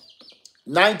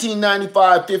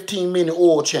 $19.95 15-minute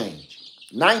oil change.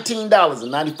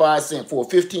 $19.95 for a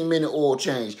 15-minute oil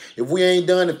change. If we ain't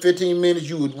done in 15 minutes,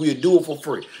 we'll do it for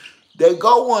free. They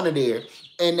go under there,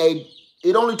 and it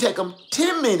only take them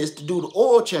 10 minutes to do the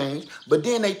oil change, but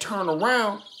then they turn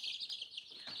around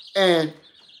and,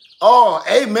 oh,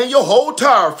 hey, man, your whole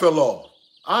tire fell off.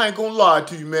 I ain't gonna lie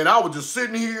to you, man. I was just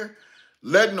sitting here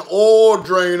letting the oil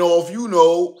drain off, you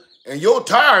know, and your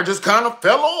tire just kind of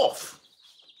fell off.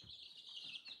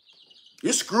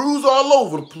 It screws all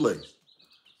over the place.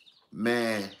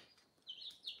 Man,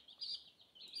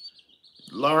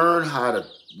 learn how to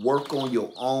work on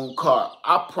your own car.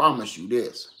 I promise you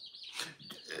this.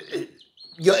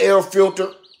 Your air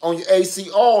filter on your AC,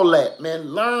 all that,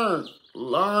 man. Learn.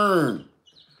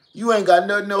 You ain't got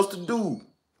nothing else to do.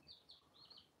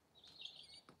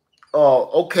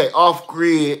 Okay, off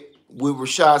grid with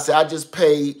Rashad said, I just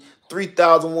paid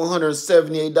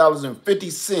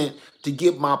 $3,178.50 to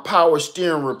get my power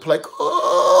steering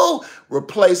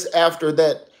replaced after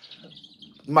that.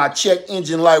 My check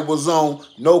engine light was on,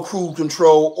 no cruise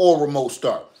control or remote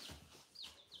start.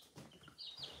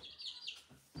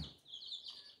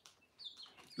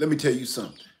 Let me tell you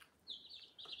something.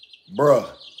 Bruh,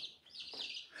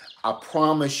 I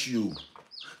promise you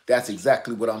that's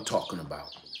exactly what I'm talking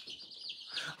about.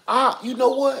 You know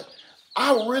what?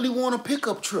 I really want a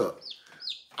pickup truck.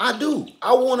 I do.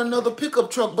 I want another pickup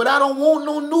truck, but I don't want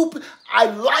no new. I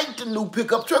like the new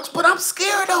pickup trucks, but I'm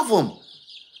scared of them.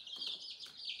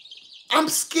 I'm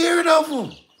scared of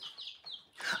them.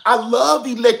 I love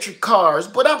electric cars,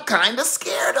 but I'm kind of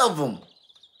scared of them.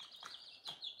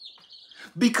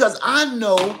 Because I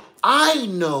know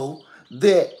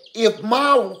that if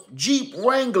my Jeep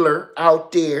Wrangler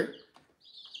out there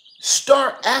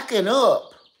start acting up,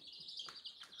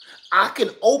 I can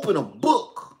open a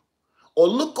book or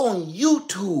look on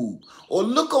YouTube or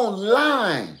look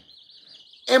online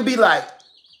and be like,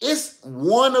 it's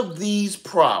one of these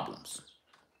problems.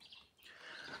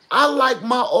 I like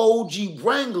my old Jeep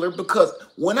Wrangler because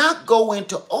when I go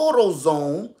into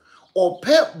AutoZone or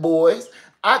Pep Boys,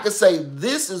 I can say,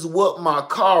 this is what my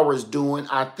car is doing.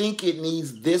 I think it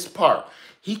needs this part.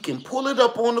 He can pull it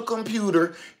up on the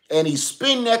computer and he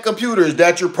spin that computer. Is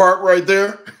that your part right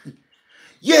there?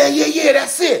 Yeah,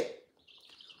 that's it.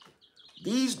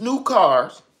 These new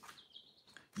cars,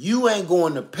 you ain't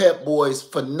going to Pep Boys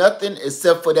for nothing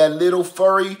except for that little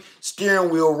furry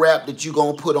steering wheel wrap that you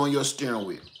gonna put on your steering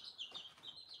wheel.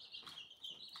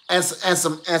 And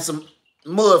some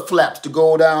mud flaps to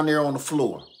go down there on the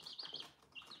floor.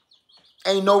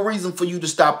 Ain't no reason for you to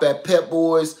stop at Pep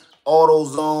Boys,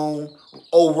 AutoZone,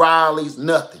 O'Reilly's,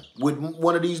 nothing. With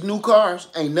one of these new cars,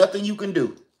 ain't nothing you can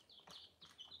do.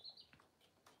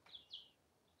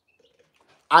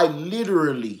 I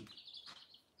literally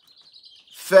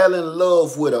fell in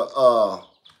love with I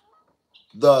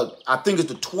think it's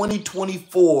the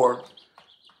 2024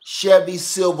 Chevy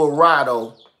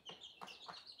Silverado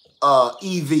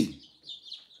EV.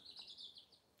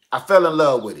 I fell in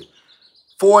love with it.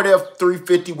 Ford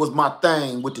F-350 was my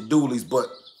thing with the dualies, but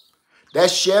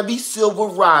that Chevy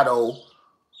Silverado,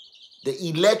 the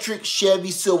electric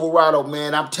Chevy Silverado,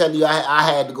 man, I'm telling you, I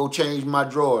had to go change my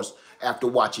drawers after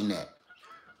watching that.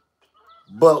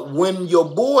 But when your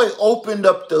boy opened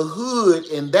up the hood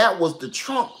and that was the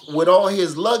trunk with all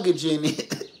his luggage in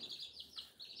it,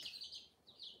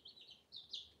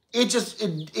 it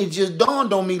just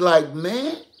dawned on me like,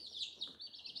 man,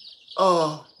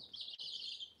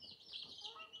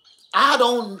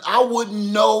 I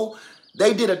wouldn't know.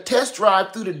 They did a test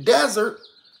drive through the desert.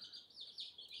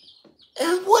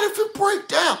 And what if it break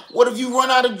down? What if you run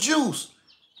out of juice?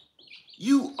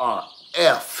 You are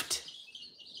effed.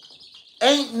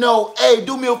 Ain't no, hey,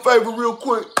 do me a favor real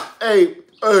quick. Hey,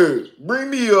 bring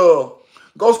me, go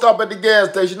stop at the gas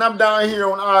station. I'm down here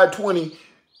on I-20.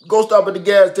 Go stop at the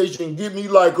gas station and give me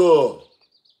like,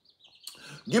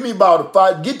 give me about a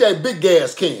 5, get that big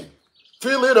gas can.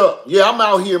 Fill it up. Yeah, I'm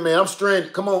out here, man. I'm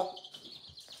stranded. Come on.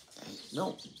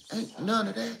 Ain't none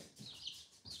of that.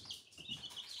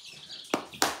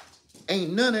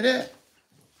 Ain't none of that.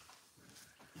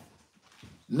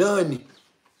 None.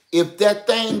 If that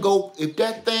thing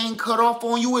cut off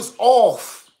on you, it's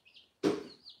off.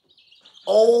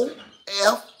 O-F-T.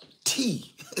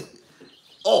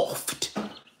 Offed.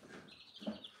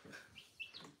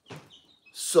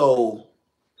 So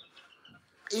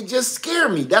it just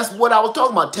scared me. That's what I was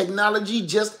talking about. Technology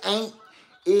just ain't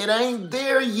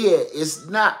there yet. It's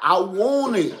not. I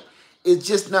want it. It's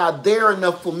just not there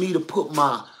enough for me to put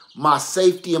my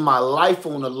safety and my life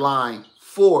on the line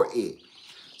for it.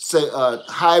 Say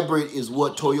hybrid is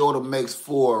what Toyota makes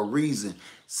for a reason.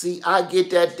 See, I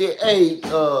get that there. Hey,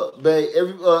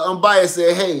 babe, Unbiased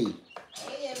said, hey.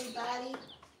 Hey, everybody.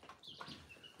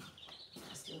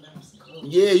 I still got some clothes.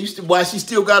 Yeah, why she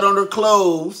still got on her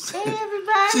clothes. Hey,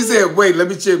 everybody. She said, wait, let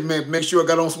me check, man, make sure I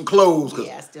got on some clothes.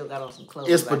 Yeah, I still got on some clothes.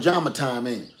 It's pajama time,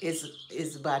 ain't it?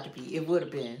 It's about to be. It would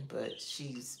have been, but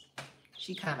she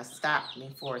kind of stopped me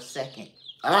for a second.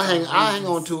 I hang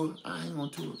on to it. I hang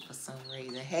on to it. For some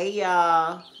reason. Hey,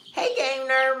 y'all. Hey, Game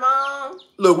Nerd Mom.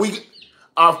 Look,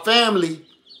 our family,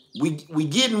 we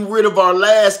getting rid of our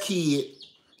last kid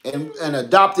and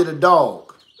adopted a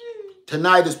dog.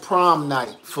 Tonight is prom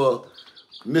night for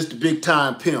Mr. Big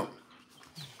Time Pimp.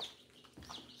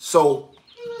 So,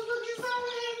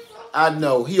 I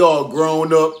know, he all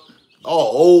grown up,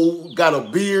 all old, got a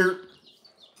beard.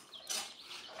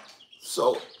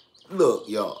 So, look,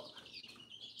 y'all.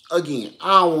 Again,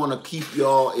 I don't want to keep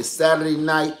y'all. It's Saturday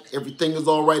night. Everything is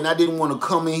all right. And I didn't want to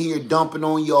come in here dumping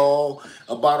on y'all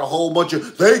about a whole bunch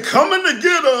of, they coming to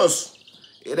get us.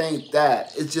 It ain't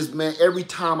that. It's just, man, every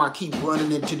time I keep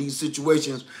running into these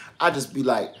situations, I just be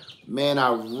like, man,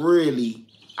 I really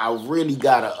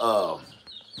gotta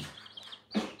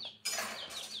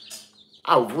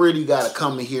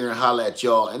come in here and holler at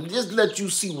y'all and just let you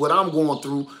see what I'm going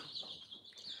through,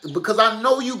 because I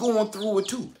know you going through it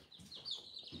too.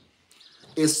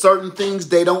 It's certain things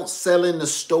they don't sell in the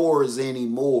stores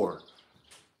anymore.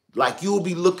 Like you'll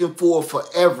be looking for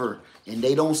forever and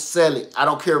they don't sell it. I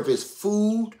don't care if it's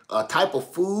food, a type of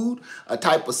food, a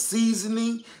type of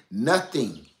seasoning,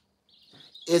 nothing.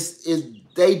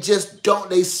 They just don't,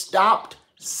 they stopped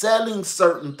selling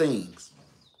certain things.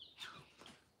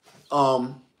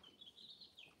 I'm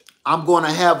going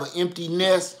to have an empty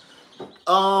nest.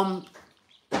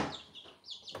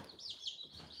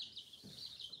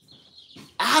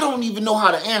 I don't even know how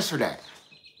to answer that.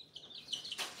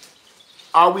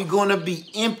 Are we going to be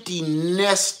empty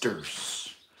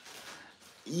nesters?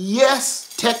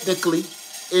 Yes, technically,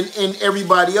 in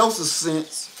everybody else's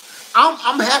sense.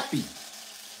 I'm happy.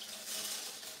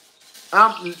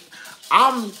 I'm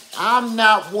I'm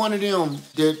not one of them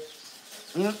that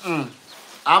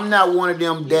I'm not one of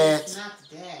them It's dads. not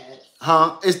the dad.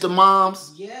 Huh? It's the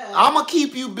moms. Yeah. I'ma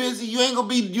keep you busy. You ain't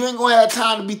gonna have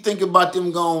time to be thinking about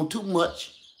them gone too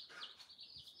much.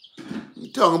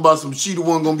 You talking about some she the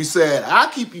one gonna be sad. I'll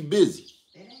keep you busy.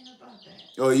 It ain't about that.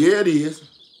 Oh yeah, it is.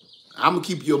 I'm gonna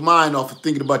keep your mind off of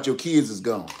thinking about your kids is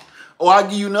gone. Oh, I'll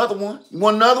give you another one. You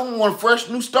want another one? Want a fresh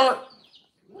new start?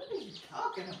 What are you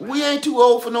talking about? We ain't too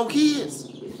old for no kids.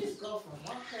 You just go from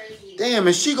one crazy. Damn,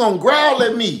 and she gonna growl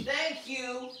at me. Thank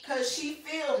you, cause she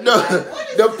feels me. The, Like, what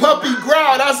is the this puppy nonsense?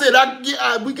 growled. I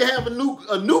said we can have a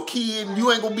new kid and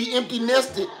you ain't gonna be empty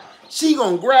nested. She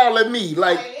gonna growl at me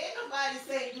Like, like ain't nobody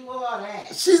say do all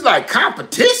that. she's like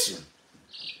competition.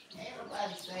 Ain't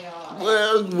nobody say all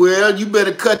that. Well, you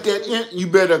better cut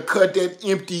that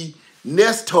empty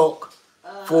nest talk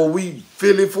before we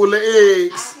fill it full of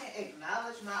eggs. I can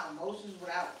acknowledge my emotions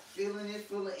without feeling it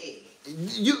full of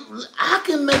eggs. I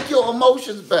can make your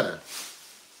emotions better.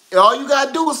 All you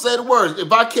gotta do is say the words.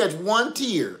 If I catch one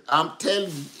tear, I'm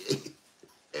telling you,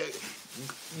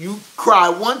 you cry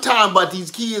one time about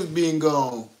these kids being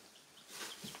gone.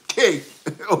 Okay,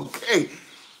 okay.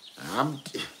 I'm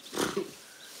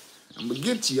gonna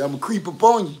get you. I'm gonna creep up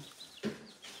on you.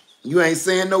 You ain't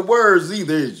saying no words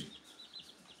either, is you?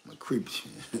 I'm gonna creep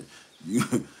you.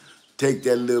 You take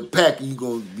that little pack and you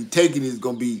gonna be taking it's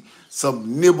gonna be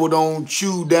some nibbled on,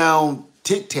 chewed down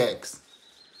Tic Tacs.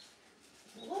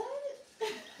 What?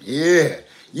 Yeah.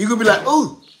 You gonna be like,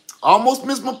 ooh, almost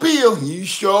missed my pill. You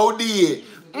sure did.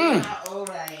 How old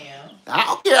I am. I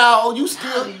don't care how old you I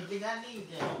still. don't even think I need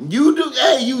them. You do,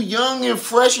 hey, you young and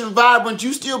fresh and vibrant.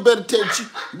 You still better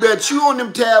chew on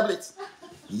them tablets.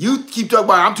 You keep talking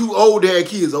about I'm too old to have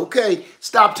kids. Okay,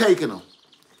 stop taking them.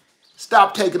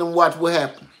 Stop taking them. Watch what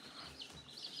happens.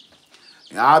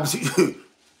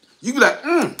 You be like,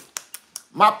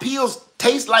 my pills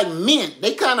taste like mint.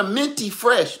 They kind of minty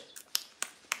fresh.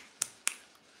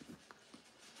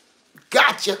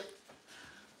 Gotcha.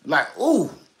 Like, ooh,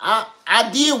 I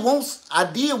did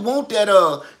want that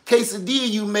quesadilla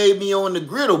you made me on the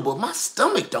griddle, but my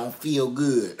stomach don't feel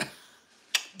good.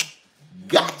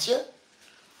 Gotcha.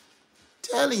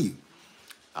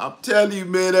 I'm telling you,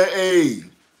 man, hey,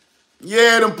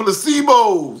 yeah, them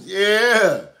placebos,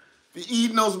 yeah. Be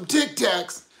eating on some Tic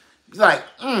Tacs. It's like,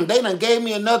 they done gave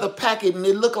me another packet and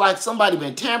it looked like somebody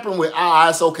been tampering with,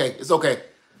 it's okay, it's okay.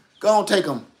 Go on, take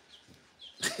them.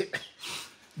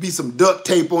 Be some duct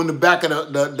tape on the back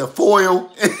of the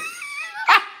foil.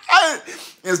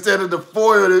 Instead of the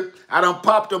foil, I done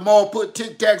popped them all, put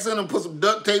Tic Tacs in them, put some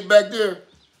duct tape back there.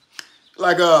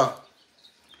 Like,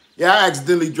 yeah, I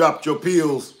accidentally dropped your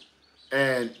pills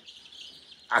and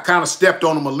I kind of stepped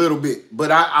on them a little bit,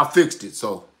 but I fixed it,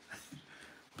 so.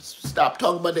 Stop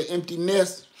talking about the empty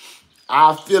nest.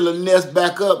 I'll fill the nest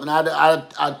back up, and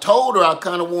I told her I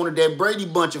kind of wanted that Brady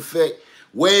Bunch effect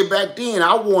way back then.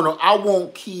 I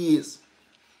want kids.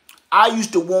 I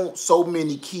used to want so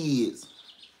many kids.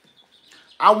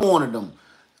 I wanted them,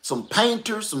 some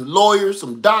painters, some lawyers,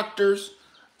 some doctors.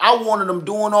 I wanted them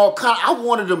doing all kind. I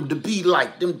wanted them to be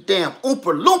like them damn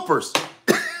Oompa Loompas.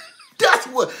 That's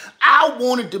what I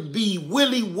wanted to be.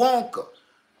 Willy Wonka.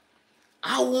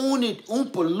 I wanted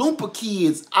Oompa Loompa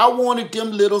kids. I wanted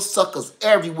them little suckers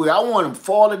everywhere. I want them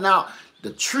falling out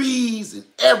the trees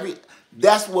and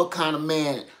that's what kind of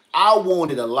man. I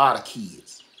wanted a lot of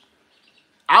kids.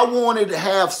 I wanted to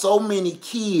have so many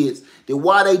kids that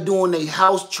while they doing their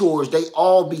house chores, they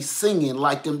all be singing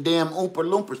like them damn Oompa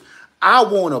Loompas. I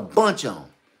want a bunch of them.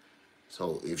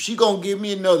 So if she gonna give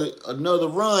me another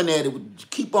run at it,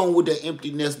 keep on with that empty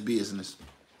nest business.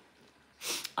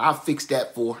 I'll fix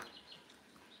that for her.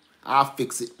 I'll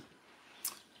fix it.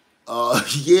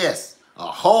 Yes. A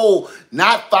whole,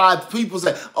 not 5 people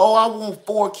say, oh, I want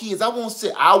 4 kids. I want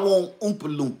Oompa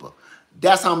Loompa.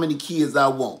 That's how many kids I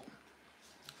want.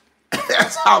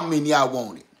 That's how many I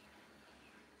wanted.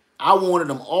 I wanted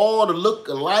them all to look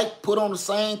alike, put on the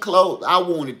same clothes. I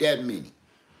wanted that many.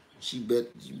 She better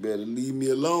leave me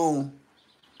alone.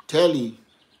 Tell you.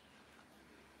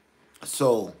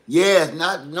 So, yeah,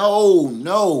 not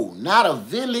a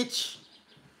village.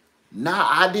 Nah,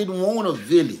 I didn't want a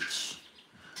village.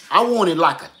 I wanted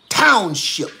like a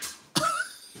township.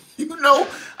 You know,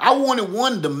 I wanted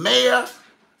one the mayor,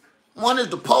 one is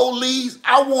the police.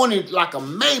 I wanted like a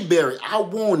Mayberry. I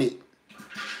wanted,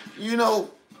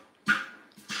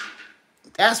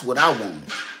 that's what I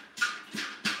wanted.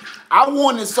 I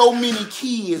wanted so many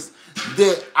kids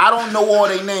that I don't know all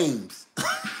their names.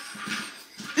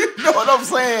 You know what I'm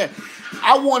saying?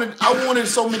 I wanted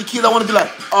so many kids. I want to be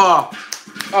like,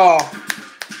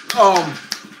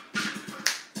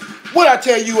 What I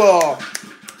tell you,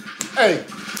 hey,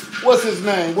 what's his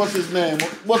name? What's his name?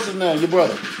 What's his name? Your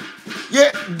brother?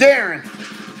 Yeah, Darren.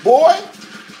 Boy,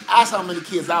 that's how many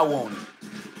kids I wanted.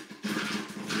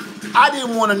 I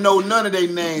didn't want to know none of their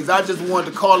names. I just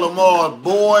wanted to call them all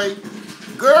boy,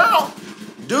 girl,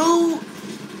 dude.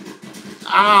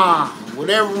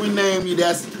 Whatever we name you,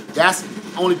 that's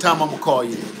the only time I'm gonna call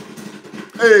you.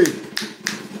 Hey,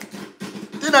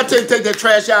 didn't I take that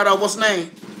trash out of what's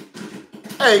name?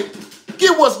 Hey,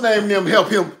 get what's name them, help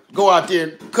him go out there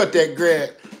and cut that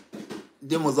grass.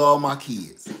 Them was all my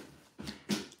kids.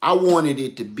 I wanted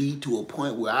it to be to a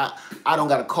point where I don't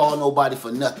gotta call nobody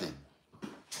for nothing.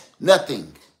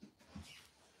 Nothing.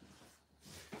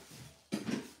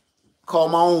 Call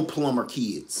my own plumber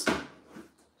kids.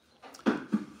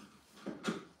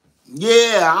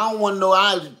 Yeah, I don't want to know.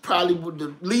 I probably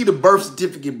would leave the birth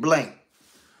certificate blank.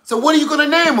 So what are you going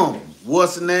to name them?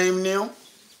 What's the name them?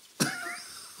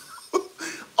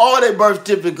 All their birth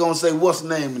certificate going to say what's the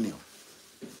name of them.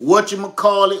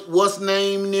 Whatchamacallit, what's the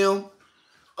name of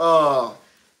them.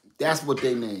 That's what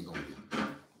they name going to be.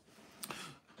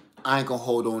 I ain't going to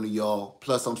hold on to y'all.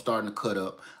 Plus, I'm starting to cut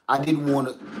up. I didn't want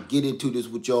to get into this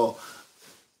with y'all.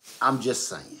 I'm just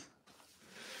saying.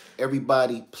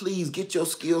 Everybody, please get your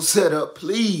skills set up,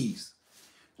 please.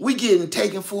 We getting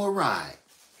taken for a ride.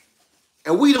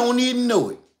 And we don't even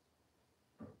know it.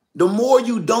 The more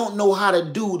you don't know how to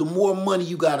do, the more money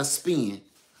you got to spend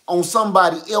on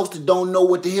somebody else that don't know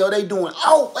what the hell they doing.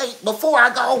 Oh, wait, before I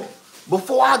go,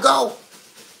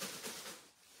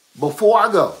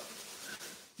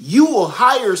 you will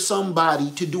hire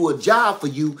somebody to do a job for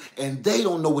you and they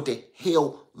don't know what the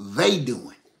hell they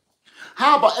doing.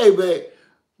 How about, hey, babe,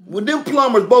 with them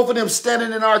plumbers, both of them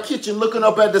standing in our kitchen looking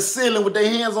up at the ceiling with their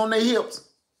hands on their hips.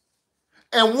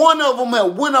 And one of them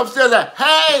had went upstairs and,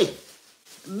 hey,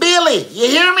 Billy, you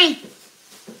hear me?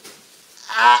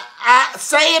 I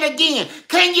say it again.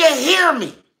 Can you hear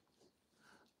me?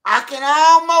 I can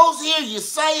almost hear you.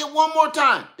 Say it one more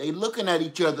time. They looking at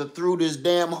each other through this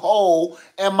damn hole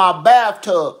in my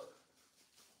bathtub.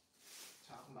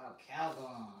 Talking about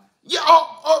Calgon. Yeah,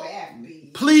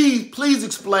 please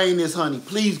explain this, honey.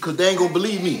 Please, because they ain't going to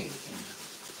believe me.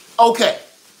 Okay.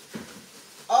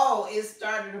 Oh, it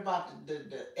started about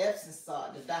the Epsom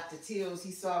salt, the Dr. Teal's.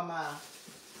 He saw my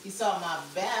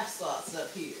bath salts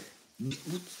up here.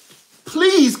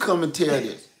 Please come and tell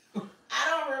this. I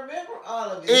don't remember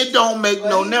all of it. It don't make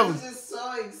no never. He was just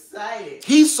so excited.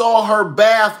 He saw her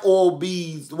bath oil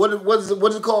beads. What is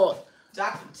it called?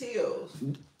 Dr. Teal's.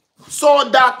 Saw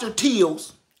Dr.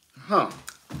 Teal's. Huh.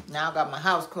 Now I got my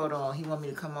house coat on. He want me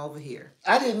to come over here.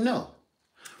 I didn't know.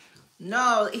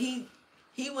 No, he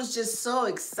was just so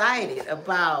excited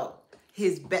about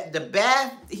the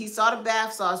bath. He saw the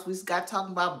bath salts. We got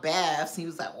talking about baths. He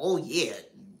was like, oh yeah,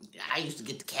 I used to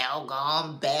get the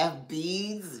Calgon bath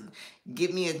beads and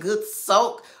get me a good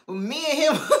soak. Me and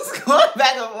him was going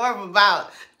back and forth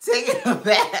about taking a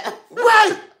bath.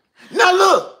 Right. Now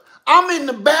look, I'm in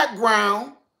the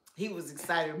background. He was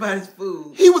excited about his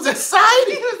food. He was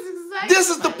excited. He was excited. This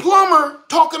is the plumber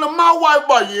talking to my wife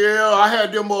about, yeah, I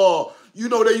had them,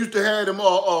 they used to have them,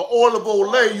 olive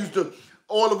oil used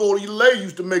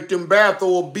to make them bath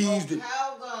oil beads.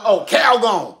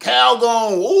 Calgon.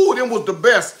 Ooh, them was the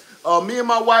best. Me and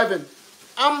my wife, and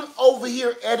I'm over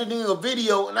here editing a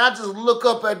video, and I just look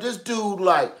up at this dude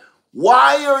like,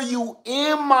 why are you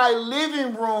in my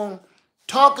living room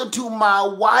talking to my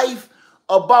wife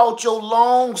about your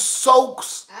long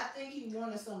soaks? I think he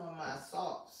wanted some of my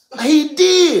salts. He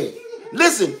did.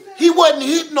 Listen, he wasn't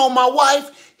hitting on my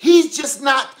wife. He's just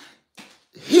not.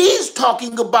 He's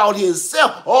talking about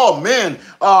himself. Oh, man,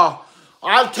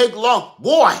 I'll take long.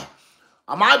 Boy,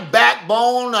 my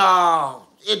backbone,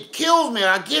 it kills me.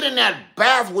 I get in that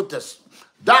bath with the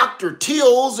Dr.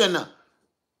 Teal's, and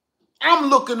I'm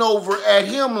looking over at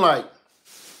him like,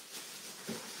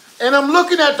 and I'm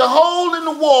looking at the hole in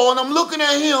the wall, and I'm looking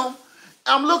at him.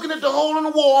 I'm looking at the hole in the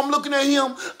wall. I'm looking at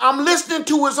him. I'm listening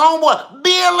to his homeboy.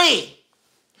 Billy,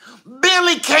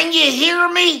 can you hear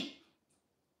me?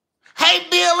 Hey,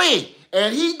 Billy.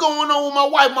 And he going on with my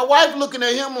wife. My wife looking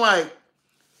at him like,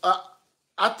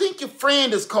 I think your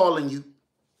friend is calling you.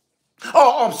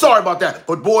 Oh, I'm sorry about that.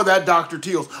 But boy, that Dr.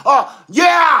 Teal's.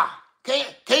 Yeah. Can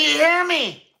you hear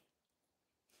me?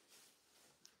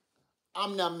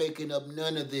 I'm not making up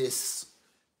none of this.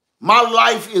 My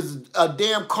life is a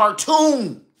damn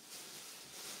cartoon.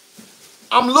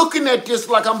 I'm looking at this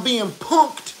like I'm being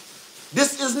punked.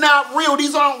 This is not real.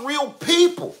 These aren't real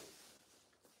people.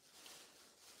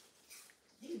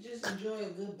 He just enjoy a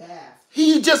good bath.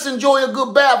 He just enjoy a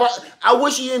good bath. I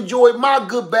wish he enjoyed my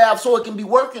good bath so it can be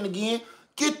working again.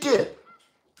 Get this.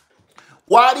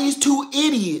 Why these two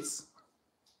idiots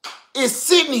is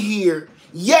sitting here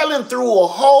yelling through a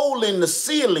hole in the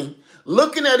ceiling,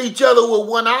 looking at each other with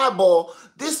one eyeball,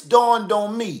 this dawned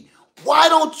on me. Why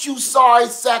don't you sorry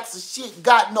sacks of shit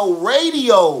got no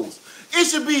radios? It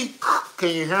should be, can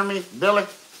you hear me, Billy?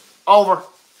 Over.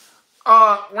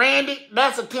 Randy,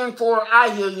 that's a 10-4, I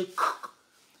hear you.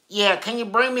 Yeah, can you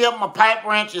bring me up my pipe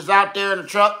wrenches out there in the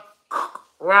truck?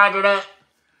 Roger that.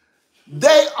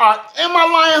 They are, am I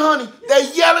lying, honey?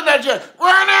 They yelling at you,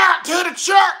 run out to the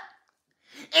truck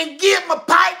and get my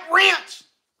pipe wrench.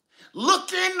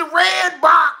 Look in the red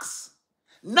box,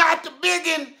 not the big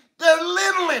one, the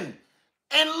little one.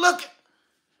 And look,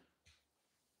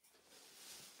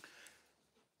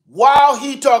 while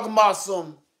he talking about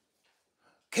some,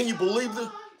 can you believe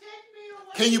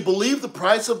the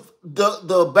price of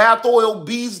the bath oil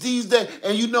beads these days?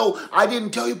 And you know, I didn't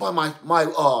tell you about my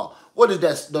what is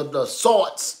that, the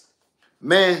salts.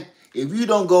 Man, if you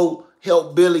don't go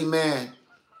help Billy, man,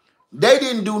 they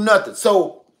didn't do nothing.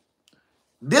 So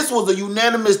this was a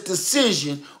unanimous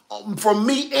decision from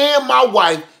me and my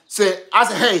wife. I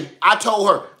said, hey, I told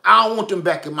her, I don't want them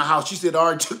back in my house. She said, I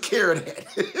already took care of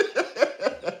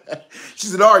that. She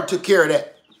said, I already took care of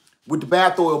that with the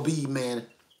bath oil bead, man.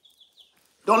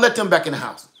 Don't let them back in the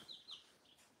house.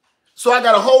 So I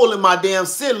got a hole in my damn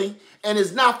ceiling, and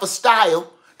it's not for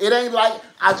style. It ain't like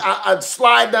I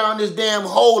slide down this damn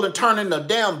hole and turn into a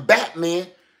damn Batman.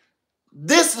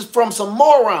 This is from some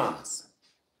morons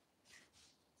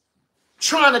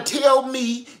trying to tell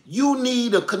me you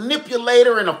need a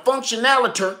manipulator and a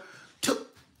functionality to,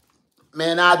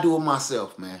 man, I do it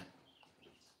myself, man.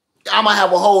 I'm going to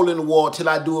have a hole in the wall till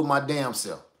I do it my damn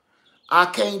self. I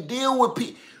can't deal with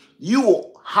people. You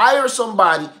will hire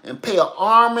somebody and pay an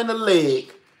arm and a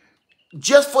leg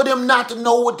just for them not to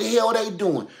know what the hell they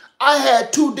doing. I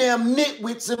had two damn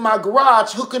nitwits in my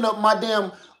garage hooking up my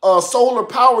damn solar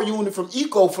power unit from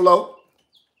EcoFlow.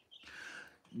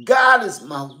 God is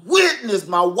my witness.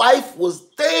 My wife was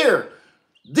there.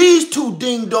 These two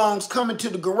ding-dongs coming to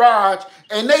the garage,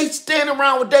 and they standing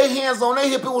around with their hands on their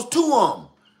hip. It was two of them.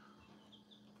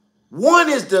 One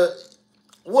is the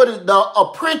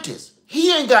apprentice.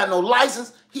 He ain't got no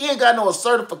license. He ain't got no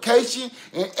certification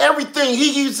and everything.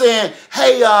 He keeps saying,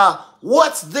 hey,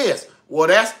 what's this? Well,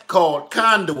 that's called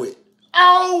conduit.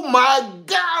 Oh, my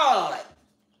God.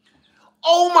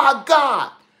 Oh, my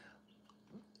God.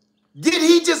 Did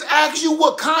he just ask you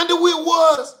what conduit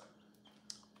was?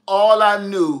 All I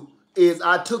knew is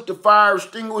I took the fire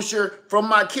extinguisher from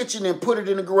my kitchen and put it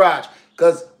in the garage.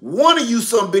 Because one of you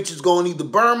some bitches going to either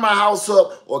burn my house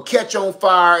up or catch on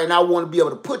fire, and I want to be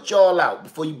able to put y'all out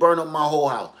before you burn up my whole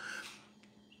house.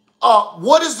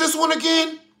 What is this one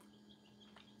again?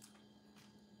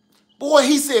 Boy,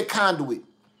 he said conduit.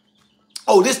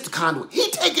 Oh, this is the conduit. He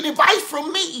taking advice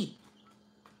from me.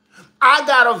 I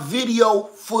got a video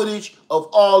footage of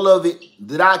all of it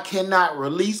that I cannot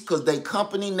release because their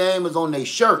company name is on their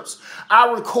shirts.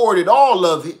 I recorded all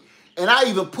of it, and I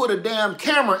even put a damn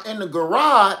camera in the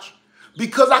garage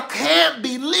because I can't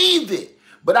believe it.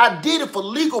 But I did it for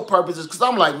legal purposes because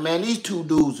I'm like, man, these two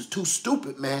dudes is too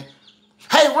stupid, man.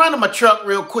 Hey, run to my truck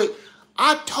real quick.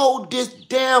 I told this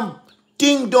damn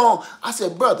ding-dong, I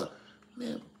said, brother,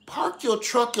 man, park your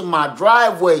truck in my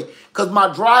driveway because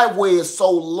my driveway is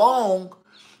so long.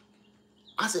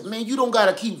 I said, man, you don't got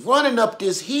to keep running up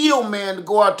this hill, man, to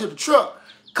go out to the truck.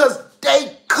 Because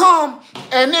they come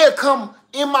and they'll come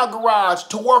in my garage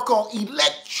to work on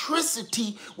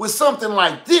electricity with something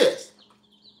like this.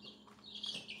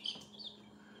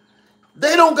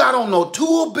 They don't got on no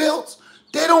tool belts.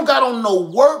 They don't got on no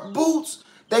work boots.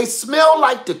 They smell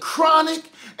like the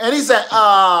Chronic. And he said,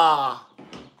 run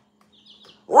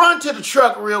to the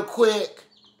truck real quick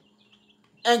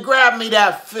and grab me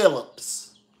that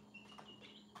Phillips.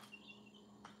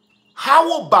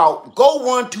 How about go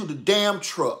run to the damn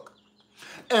truck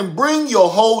and bring your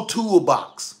whole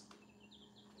toolbox?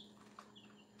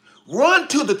 Run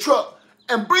to the truck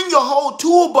and bring your whole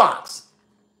toolbox.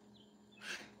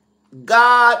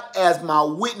 God as my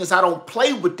witness, I don't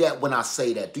play with that when I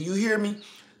say that. Do you hear me?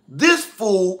 This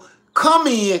fool come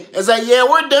in and say, yeah,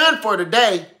 we're done for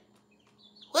today.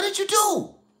 What did you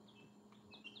do?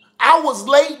 I was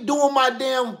late doing my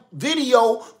damn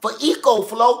video for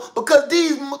EcoFlow because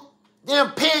these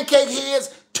damn pancake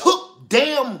heads took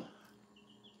damn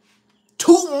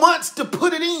 2 months to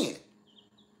put it in.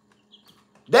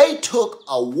 They took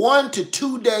a 1 to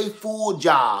 2 day full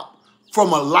job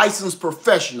from a licensed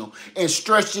professional and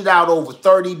stretched it out over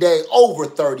 30 days.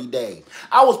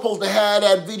 I was supposed to have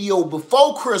that video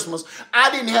before Christmas. I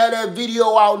didn't have that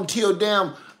video out until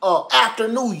damn after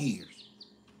New Year's.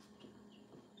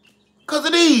 Because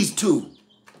of these two.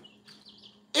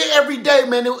 Every day,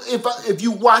 man, if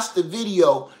you watch the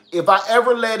video, if I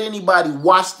ever let anybody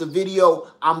watch the video,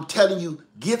 I'm telling you,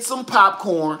 get some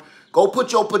popcorn, go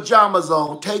put your pajamas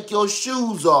on, take your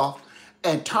shoes off,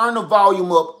 and turn the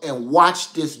volume up and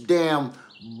watch this damn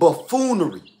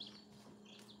buffoonery.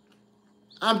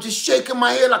 I'm just shaking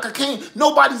my head like I can't.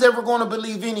 Nobody's ever going to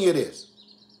believe any of this.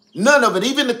 None of it.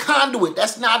 Even the conduit.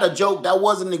 That's not a joke. That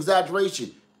wasn't an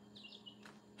exaggeration.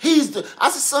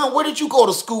 I said, son, where did you go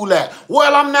to school at?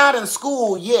 Well, I'm not in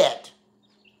school yet.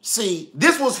 See,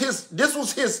 this was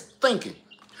his thinking.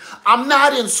 I'm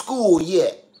not in school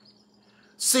yet.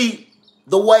 See,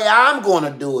 the way I'm going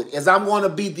to do it is I'm going to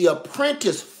be the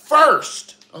apprentice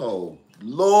first. Oh,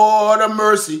 Lord of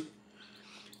mercy.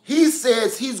 He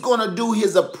says he's going to do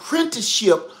his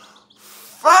apprenticeship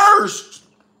first.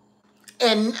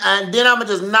 And then I'm going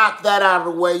to just knock that out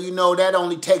of the way. You know, that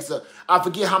only takes I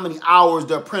forget how many hours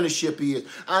the apprenticeship is.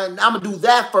 And I'm going to do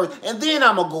that first. And then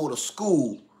I'm going to go to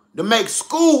school to make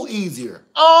school easier.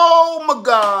 Oh, my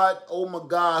God. Oh, my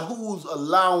God. Who's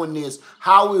allowing this?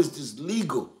 How is this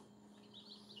legal?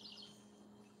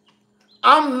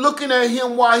 I'm looking at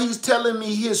him while he's telling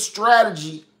me his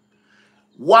strategy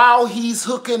while he's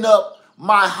hooking up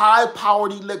my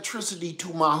high-powered electricity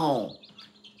to my home.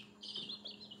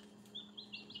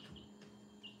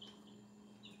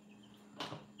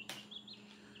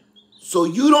 So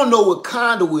you don't know what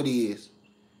conduit is.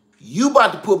 You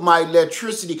about to put my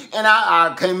electricity, and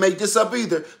I can't make this up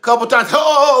either. A couple times,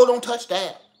 oh, don't touch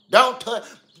that. Don't touch.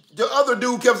 The other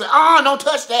dude kept saying, don't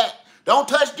touch that. Don't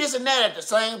touch this and that at the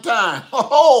same time.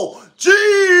 Oh,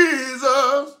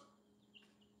 Jesus.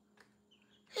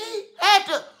 He had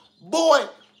to, boy,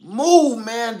 move,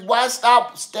 man. Why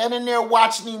stop standing there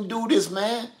watching him do this,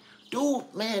 man? Do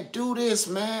this,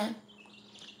 man.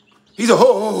 He said,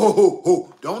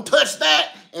 ho, don't touch that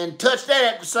and touch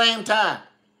that at the same time.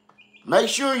 Make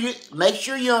sure you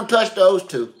don't touch those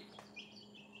two.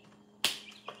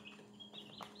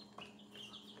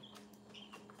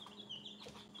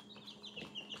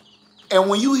 And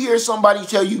when you hear somebody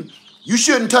tell you, you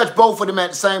shouldn't touch both of them at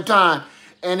the same time,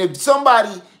 and if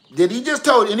somebody, did he just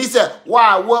told you, and he said,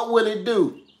 why, what will it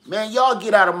do? Man, y'all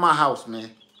get out of my house, man.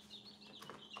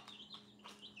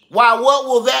 Why, what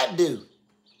will that do?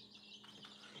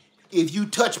 If you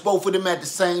touch both of them at the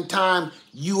same time,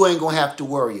 you ain't going to have to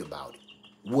worry about it.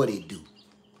 What it do.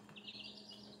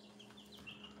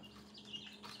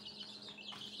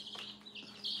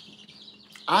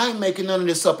 I ain't making none of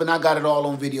this up, and I got it all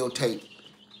on videotape.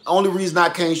 Only reason I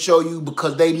can't show you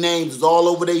because they names is all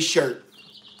over their shirt.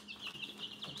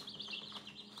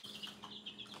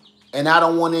 And I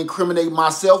don't want to incriminate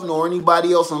myself nor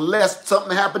anybody else unless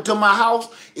something happened to my house.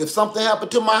 If something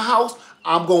happened to my house,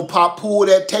 I'm going to pull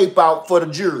that tape out for the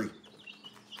jury.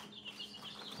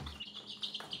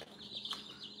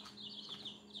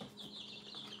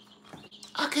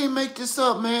 I can't make this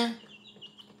up, man.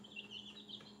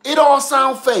 It all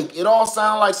sound fake. It all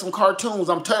sound like some cartoons.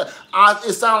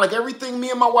 It sound like everything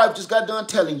me and my wife just got done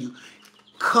telling you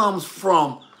comes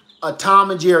from a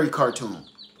Tom and Jerry cartoon.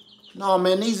 No,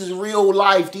 man, these is real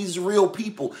life. These are real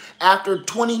people. After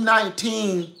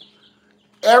 2019,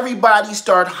 everybody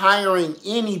start hiring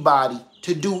anybody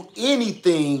to do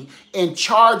anything and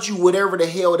charge you whatever the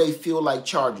hell they feel like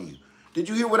charging you. Did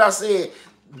you hear what I said?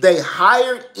 They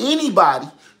hired anybody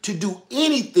to do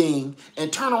anything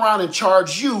and turn around and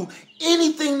charge you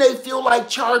anything they feel like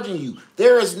charging you.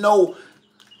 There is no,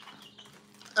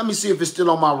 let me see if it's still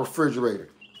on my refrigerator.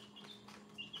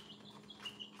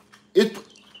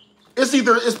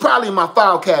 It's probably in my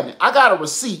file cabinet. I got a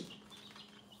receipt.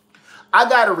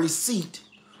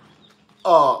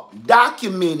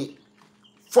 Documented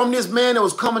from this man that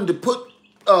was coming to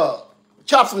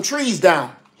chop some trees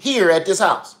down here at this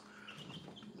house.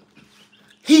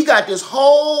 He got this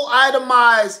whole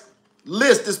itemized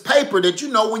list, this paper that, you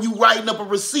know, when you writing up a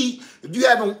receipt, if you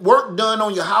having work done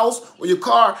on your house or your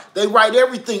car, they write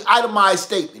everything, itemized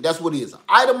statement. That's what it is,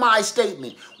 itemized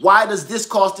statement. Why does this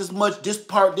cost this much, this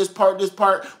part, this part, this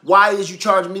part? Why is you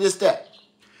charging me this, that?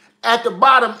 At the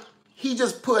bottom, he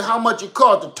just put how much it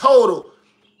cost, the total,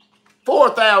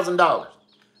 $4,000.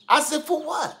 I said, for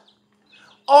what?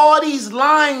 All these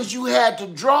lines you had to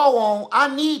draw on,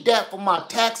 I need that for my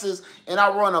taxes and I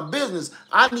run a business.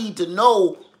 I need to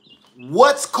know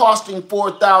what's costing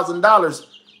 $4,000.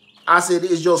 I said,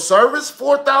 is your service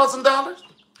 $4,000?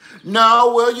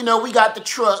 No, well, you know, we got the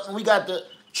truck and we got the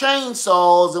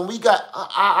chainsaws and we got,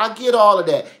 I get all of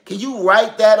that. Can you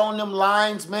write that on them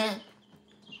lines, man?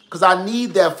 Because I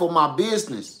need that for my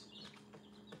business.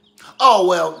 Oh,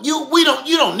 well, you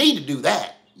don't need to do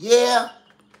that. Yeah.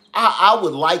 I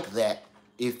would like that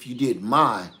if you didn't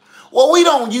mind. Well, we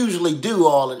don't usually do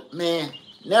all of it, man.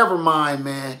 Never mind,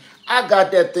 man. I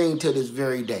got that thing to this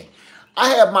very day. I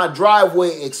had my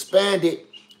driveway expanded.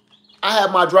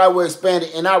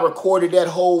 And I recorded that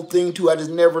whole thing too. I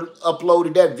just never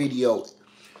uploaded that video.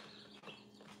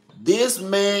 This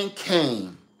man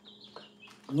came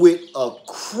with a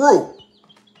crew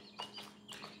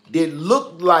that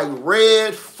looked like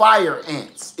red fire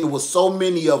ants. It was so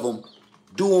many of them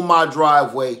doing my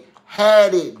driveway.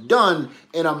 Had it done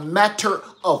in a matter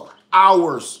of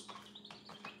hours.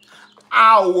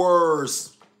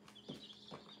 Hours.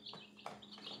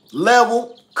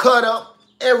 Level, cut up,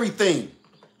 everything.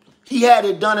 He had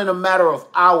it done in a matter of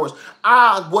hours.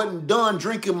 I wasn't done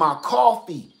drinking my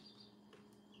coffee.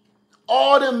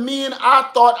 All the men, I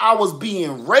thought I was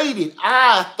being raided.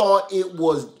 I thought it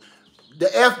was the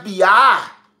FBI.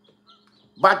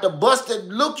 About to bust it.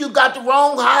 Look, you got the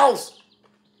wrong house.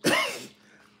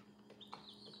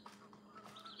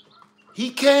 He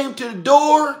came to the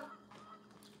door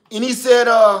and he said,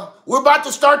 we're about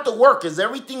to start the work. Is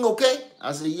everything okay?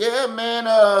 I said, yeah,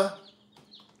 man.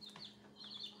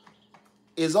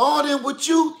 Is all them with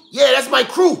you? Yeah, that's my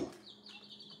crew.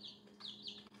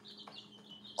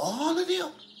 All of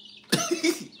them?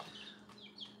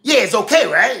 Yeah, it's okay,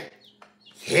 right?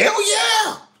 Hell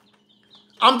yeah.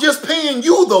 I'm just paying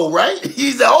you though, right?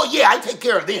 He said, oh yeah, I take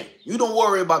care of them. You don't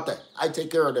worry about that. I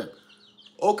take care of them.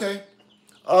 Okay.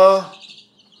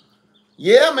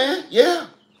 Yeah, man, yeah.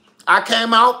 I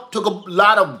came out, took a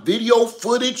lot of video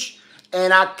footage,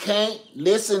 and I can't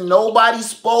listen. Nobody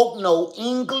spoke no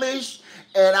English,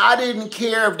 and I didn't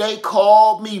care if they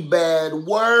called me bad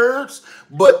words.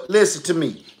 But listen to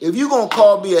me. If you're going to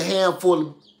call me a handful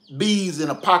of B's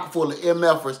and a pocket full of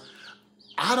MFers,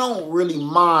 I don't really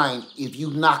mind if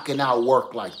you knocking out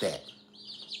work like that.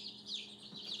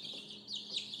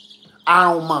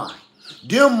 I don't mind.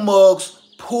 Them mugs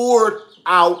poured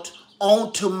out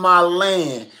onto my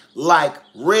land like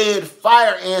red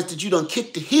fire ants that you done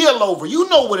kicked the hill over. You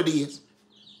know what it is.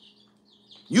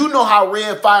 You know how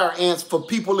red fire ants, for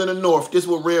people in the north, this is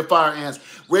what red fire ants.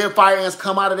 Red fire ants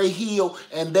come out of their hill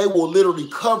and they will literally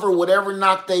cover whatever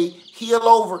knocked they heel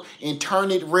over and turn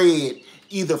it red,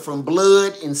 either from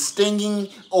blood and stinging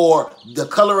or the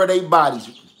color of their bodies.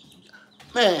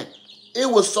 Man, it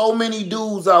was so many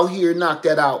dudes out here knocked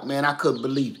that out, man. I couldn't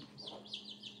believe it.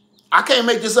 I can't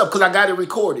make this up because I got it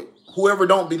recorded. Whoever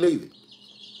don't believe it.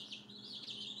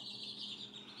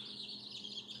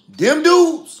 Them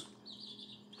dudes,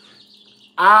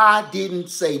 I didn't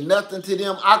say nothing to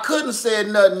them. I couldn't say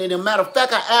nothing to them. Matter of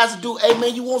fact, I asked the dude, hey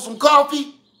man, you want some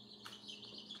coffee?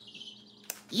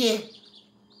 Yeah.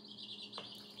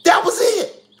 That was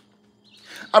it.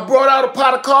 I brought out a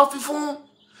pot of coffee for them.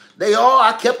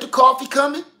 I kept the coffee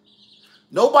coming.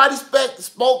 Nobody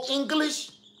spoke English.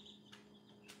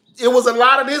 It was a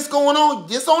lot of this going on.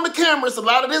 Just on the camera, it's a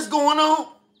lot of this going on.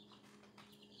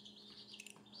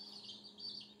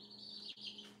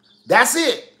 That's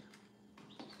it.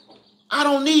 I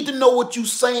don't need to know what you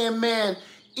saying, man.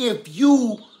 If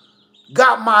you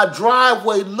got my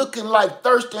driveway looking like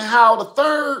Thurston Howell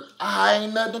III, I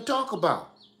ain't nothing to talk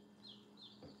about.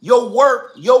 Your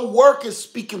work is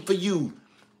speaking for you.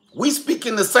 We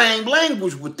speaking the same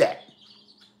language with that.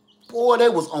 Boy, they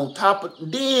was on top of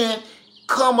it. Then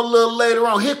come a little later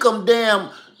on, here come damn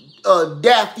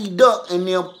Daffy Duck and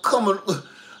them coming.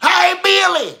 Hey,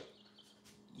 Billy!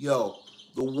 Yo,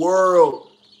 the world.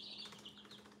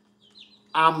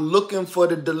 I'm looking for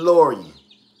the DeLorean.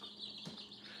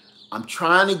 I'm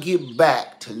trying to get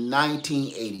back to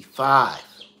 1985.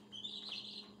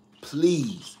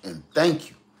 Please and thank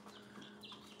you.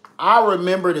 I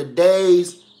remember the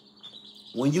days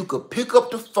when you could pick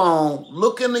up the phone,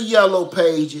 look in the yellow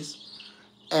pages,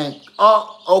 and,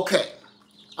 okay,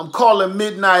 I'm calling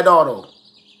Midnight Auto.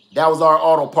 That was our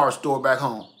auto parts store back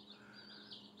home.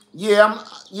 Yeah,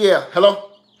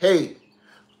 hello? Hey,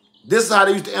 this is how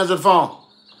they used to answer the phone.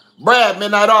 Brad,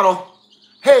 Midnight Auto.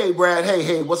 Hey, Brad,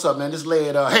 hey, what's up, man? This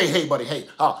lad, hey, buddy, hey.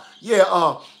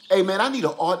 Hey, man, I need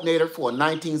an alternator for a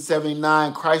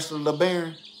 1979 Chrysler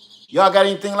LeBaron. Y'all got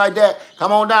anything like that?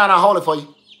 Come on down, I'll hold it for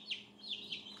you.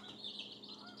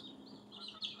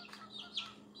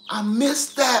 I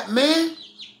missed that, man.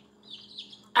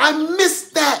 I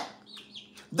missed that.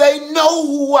 They know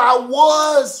who I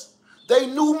was. They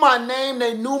knew my name.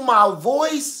 They knew my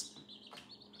voice.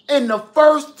 And the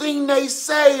first thing they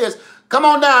say is, come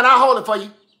on down, I'll hold it for you.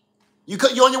 You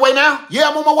on your way now? Yeah,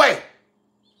 I'm on my way.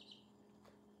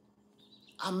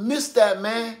 I miss that,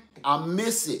 man. I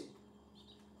miss it.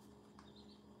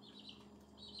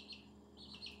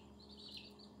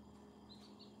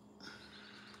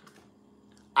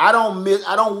 I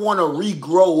don't want to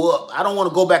regrow up. I don't want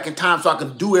to go back in time so I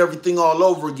can do everything all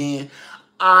over again.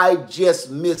 I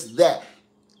just miss that.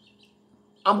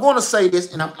 I'm going to say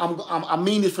this, and I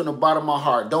mean this from the bottom of my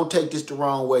heart. Don't take this the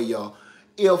wrong way, y'all.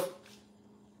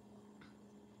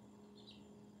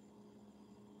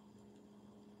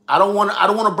 I don't want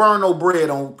to burn no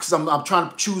bread on, because I'm trying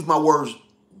to choose my words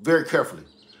very carefully.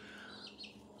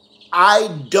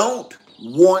 I don't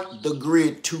want the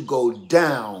grid to go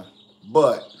down,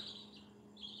 but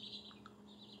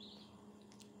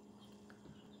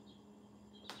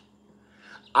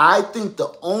I think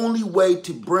the only way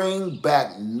to bring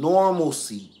back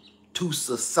normalcy to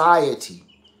society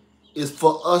is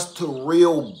for us to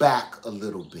reel back a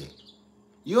little bit.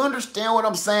 You understand what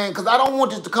I'm saying? Because I don't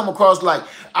want this to come across like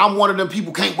I'm one of them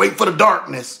people can't wait for the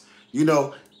darkness. You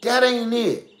know, that ain't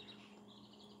it.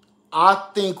 I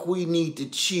think we need to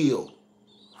chill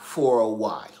for a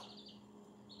while.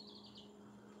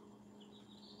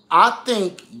 I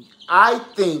think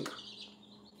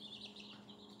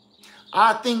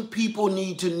people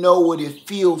need to know what it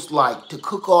feels like to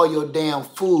cook all your damn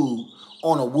food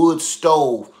on a wood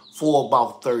stove for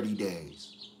about 30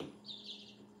 days.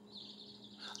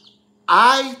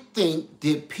 I think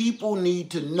that people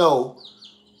need to know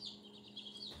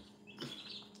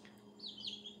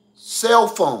cell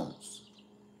phones.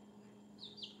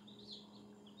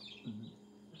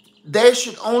 There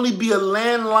should only be a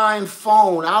landline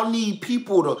phone. I need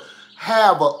people to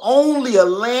have only a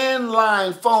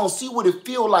landline phone. See what it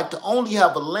feels like to only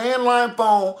have a landline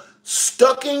phone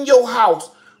stuck in your house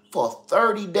for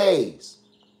 30 days.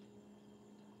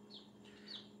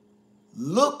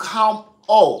 Look how,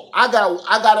 I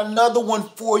got another one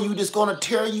for you that's going to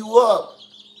tear you up.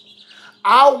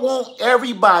 I want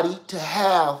everybody to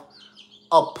have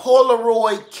a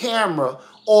Polaroid camera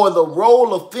or the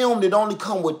roll of film that only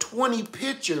come with 20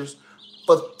 pictures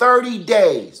for 30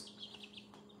 days.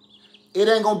 It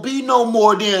ain't going to be no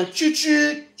more than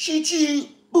chee-chee,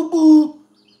 chee-chee, boo-boo.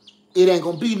 It ain't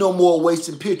going to be no more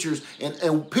wasting pictures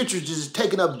and pictures just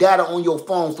taking up data on your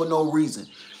phone for no reason.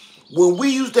 When we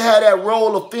used to have that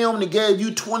roll of film that gave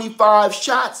you 25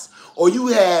 shots or you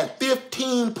had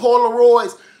 15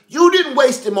 Polaroids, you didn't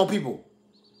waste them on people.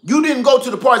 You didn't go to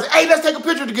the party and say, hey, let's take a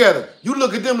picture together. You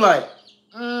look at them like,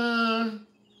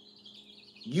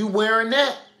 you wearing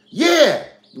that? Yeah.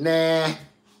 Nah.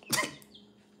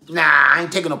 Nah, I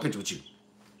ain't taking no picture with you.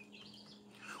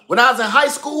 When I was in high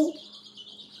school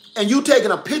and you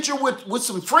taking a picture with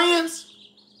some friends,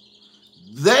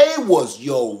 they was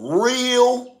your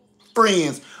real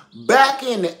friends. Back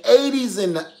in the 80s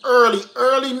and the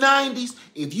early 90s,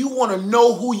 if you want to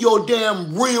know who your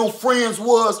damn real friends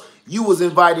was, you was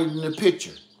invited in the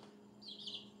picture.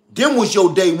 Them was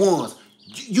your day ones.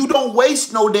 You don't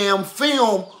waste no damn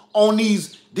film on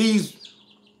these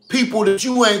people that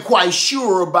you ain't quite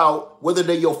sure about whether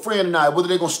they're your friend or not, whether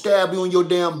they're going to stab you in your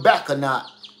damn back or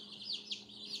not,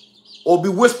 or be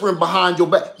whispering behind your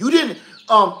back. You didn't,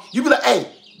 you be like, hey,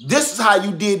 this is how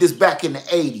you did this back in the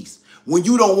 80s when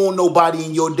you don't want nobody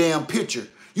in your damn picture.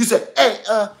 You said, hey,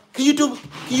 can you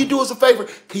do us a favor?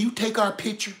 Can you take our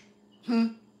picture?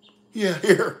 Yeah,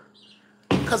 here.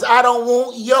 Because I don't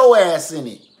want your ass in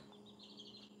it.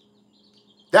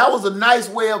 That was a nice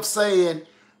way of saying,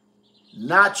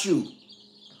 not you.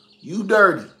 You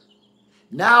dirty.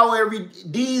 Now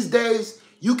these days,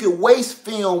 you can waste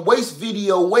film, waste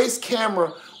video, waste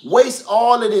camera, waste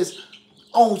all of this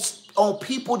on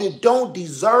people that don't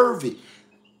deserve it.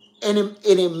 And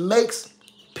it makes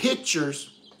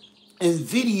pictures and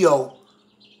video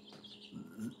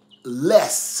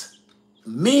less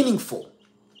meaningful.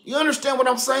 You understand what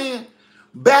I'm saying?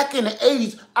 Back in the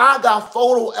 80s, I got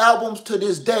photo albums to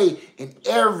this day, and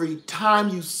every time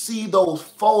you see those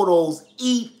photos,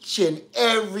 each and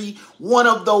every one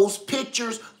of those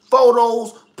pictures,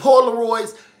 photos,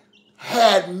 Polaroids,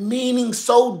 had meaning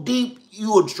so deep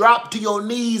you would drop to your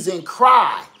knees and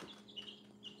cry.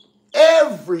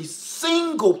 Every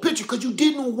single picture, because you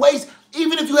didn't waste,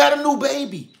 even if you had a new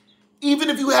baby, even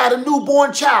if you had a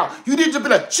newborn child, you didn't just be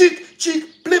like, cheek,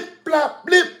 cheek, blip, blop,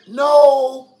 blip.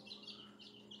 No.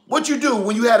 What you do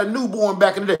when you had a newborn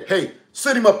back in the day? Hey,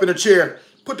 sit him up in a chair,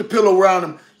 put the pillow around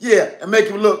him, yeah, and make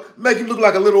him look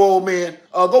like a little old man.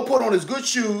 Go put on his good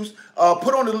shoes,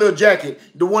 put on his little jacket,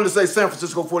 the one that says San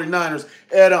Francisco 49ers,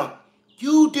 and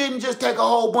you didn't just take a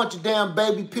whole bunch of damn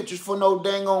baby pictures for no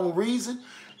dang on reason,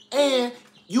 and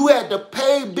you had to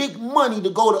pay big money to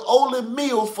go to Ole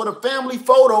Mills for the family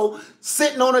photo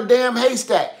sitting on a damn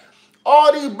haystack.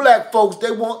 All these black folks,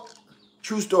 they want,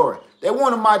 true story, they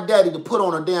wanted my daddy to put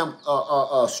on a damn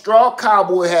straw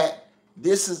cowboy hat.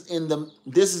 This is in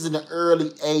the early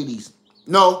 80s.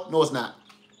 No, it's not.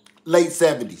 Late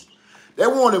 70s. They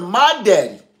wanted my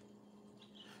daddy.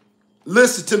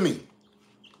 Listen to me.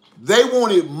 They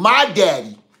wanted my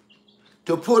daddy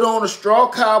to put on a straw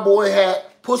cowboy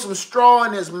hat, put some straw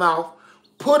in his mouth,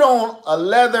 put on a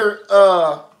leather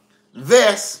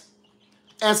vest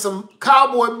and some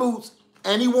cowboy boots,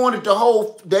 and they wanted the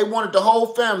whole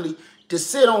family to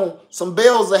sit on some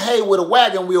bales of hay with a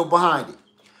wagon wheel behind it.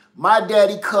 My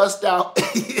daddy cussed out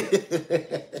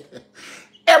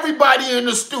everybody in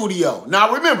the studio.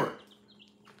 Now remember,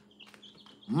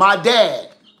 my dad,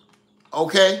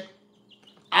 okay?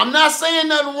 I'm not saying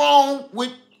nothing wrong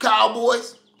with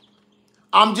cowboys.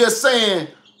 I'm just saying,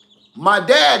 my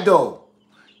dad, though,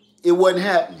 it wasn't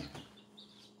happening.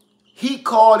 He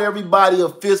called everybody a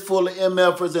fistful of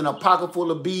MFers and a pocket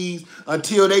full of B's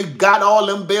until they got all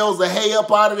them bales of hay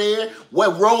up out of there,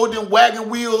 rolled them wagon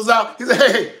wheels out. He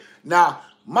said, hey, now,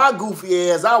 my goofy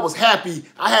ass, I was happy.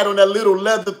 I had on that little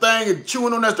leather thing and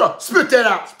chewing on that straw. Spit that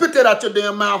out. Spit that out your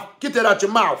damn mouth. Get that out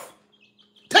your mouth.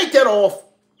 Take that off.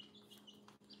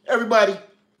 Everybody,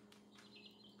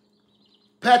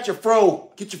 pat your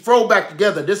fro. Get your fro back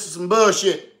together. This is some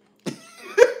bullshit.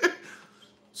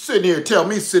 Sitting here tell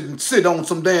me sit on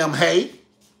some damn hay.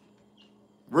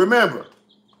 Remember,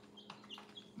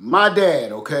 my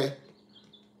dad, okay?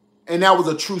 And that was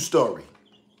a true story.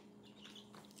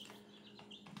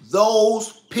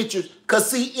 Those pictures, because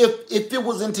see, if it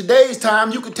was in today's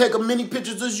time, you could take as many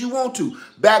pictures as you want to.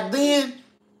 Back then,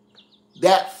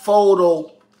 that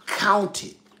photo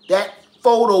counted. That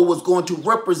photo was going to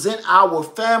represent our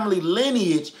family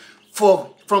lineage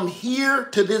from here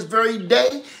to this very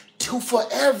day to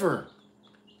forever.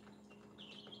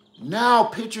 Now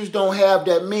pictures don't have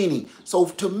that meaning. So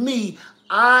to me,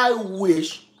 I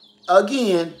wish,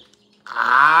 again,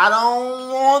 I don't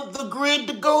want the grid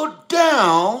to go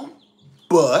down,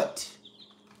 but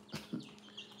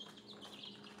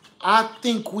I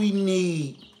think we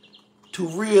need to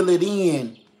reel it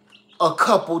in a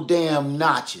couple damn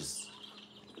notches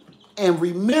and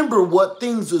remember what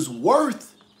things is worth.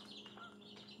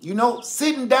 You know,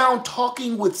 sitting down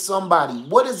talking with somebody,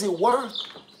 what is it worth?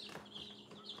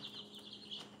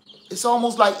 It's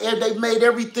almost like they made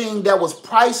everything that was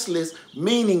priceless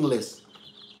meaningless.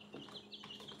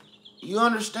 You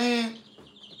understand?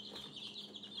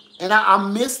 And I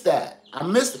miss that. I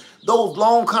miss those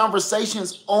long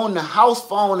conversations on the house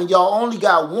phone, and y'all only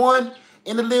got one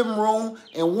in the living room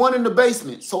and one in the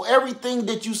basement. So everything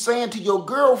that you saying to your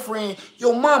girlfriend,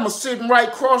 your mama sitting right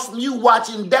across from you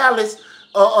watching Dallas,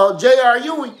 J.R.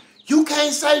 Ewing, you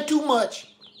can't say too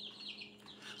much.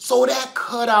 So that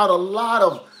cut out a lot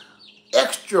of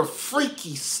extra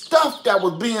freaky stuff that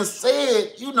was being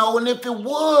said, you know, and if it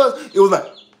was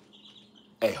like,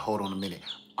 hey, hold on a minute.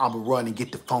 I'm going to run and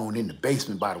get the phone in the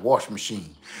basement by the washing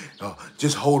machine.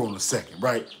 Just hold on a second,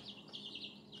 right?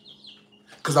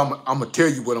 Because I'm going to tell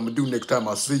you what I'm going to do next time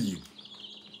I see you.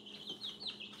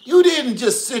 You didn't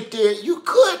just sit there. You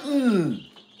couldn't.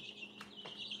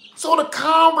 So the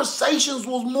conversations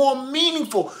was more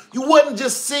meaningful. You wasn't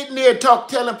just sitting there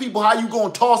telling people how you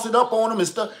going to toss it up on them and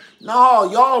stuff.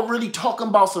 No, y'all really talking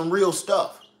about some real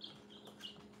stuff.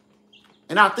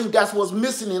 And I think that's what's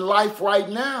missing in life right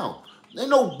now. Ain't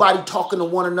nobody talking to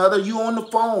one another. You on the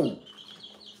phone.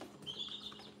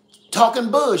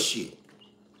 Talking bullshit.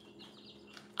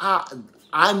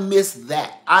 I miss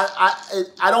that.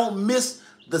 I don't miss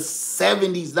the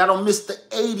 70s. I don't miss the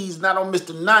 80s. And I don't miss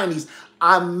the 90s.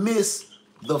 I miss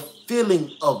the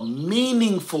feeling of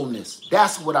meaningfulness.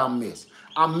 That's what I miss.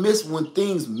 I miss when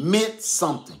things meant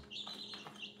something.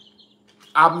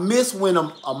 I miss when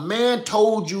a man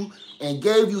told you and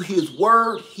gave you his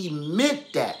word. He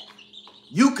meant that.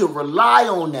 You can rely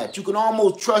on that. You can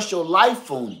almost trust your life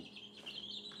on it.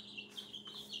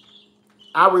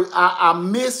 I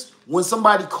miss when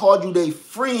somebody called you their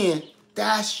friend.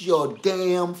 That's your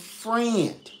damn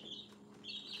friend.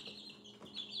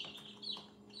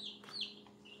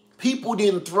 People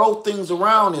didn't throw things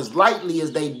around as lightly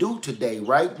as they do today,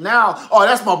 right? Now, oh,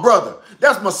 that's my brother.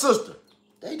 That's my sister.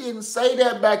 They didn't say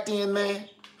that back then, man.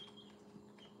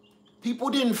 People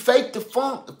didn't fake the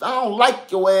funk. If I don't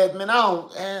like your ass, man,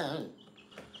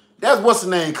 that's what's the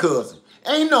name, cousin.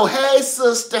 Ain't no, hey,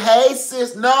 sister, hey,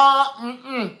 sis. No,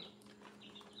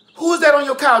 Who is that on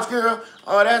your couch, girl?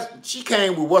 Oh, she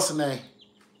came with what's her name?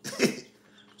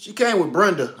 She came with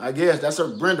Brenda, I guess. That's her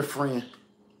Brenda friend.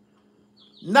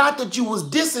 Not that you was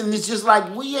dissing, it's just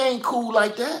like we ain't cool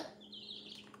like that.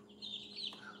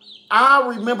 I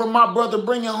remember my brother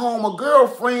bringing home a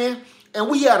girlfriend, and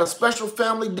we had a special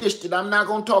family dish that I'm not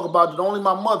going to talk about that only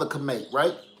my mother could make,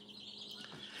 right?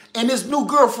 And this new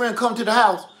girlfriend come to the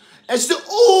house, and she said,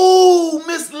 "Oh,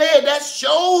 that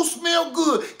sure smell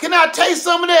good. Can I taste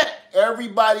some of that?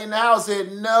 Everybody in the house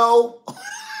said no.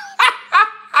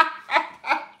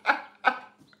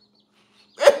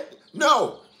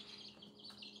 No.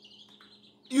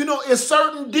 You know, it's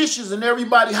certain dishes in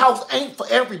everybody's house ain't for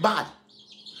everybody.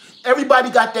 Everybody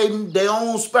got their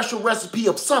own special recipe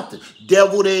of something.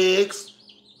 Deviled eggs,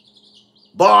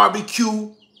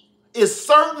 barbecue. It's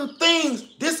certain things.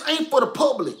 This ain't for the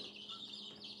public.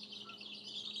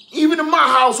 Even in my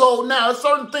household now, it's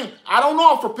certain things I don't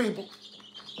offer people.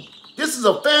 This is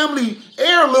a family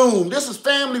heirloom. This is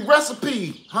family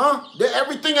recipe, huh?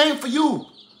 Everything ain't for you.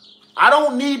 I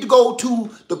don't need to go to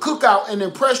the cookout and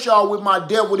impress y'all with my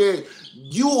deviled egg.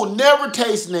 You will never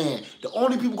taste none. The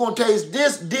only people gonna taste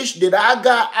this dish that I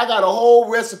got a whole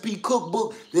recipe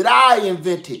cookbook that I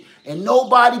invented. And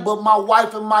nobody but my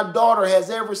wife and my daughter has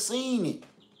ever seen it.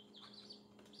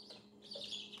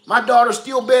 My daughter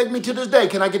still begs me to this day,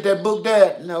 can I get that book,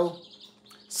 Dad? No.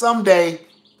 Someday,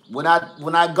 when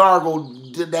I gargle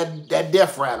that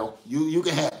death rattle, you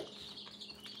can have it.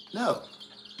 No.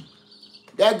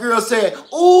 That girl said,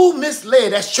 "Ooh, Miss Lay,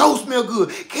 that sure smell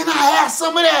good. Can I have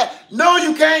some of that?" No,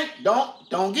 you can't.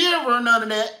 Don't give her none of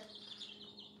that.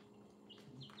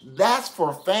 That's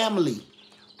for family.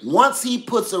 Once he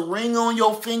puts a ring on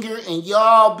your finger and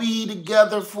y'all be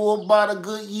together for about a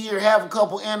good year, have a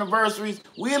couple anniversaries,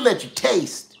 we'll let you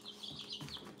taste.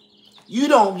 You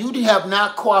have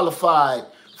not qualified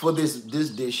for this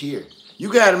dish here. You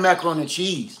can have the macaroni and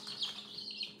cheese.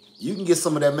 You can get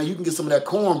some of that, man. You can get some of that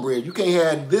cornbread. You can't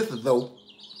have this, though.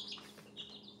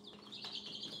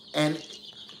 And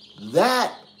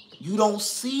that, you don't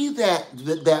see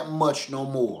that much no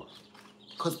more.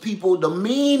 Because people, the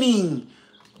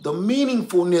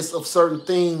meaningfulness of certain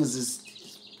things is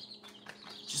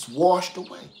just washed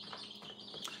away.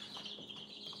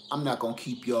 I'm not going to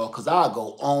keep y'all because I'll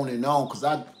go on and on because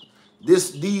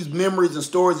these memories and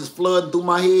stories is flooding through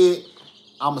my head.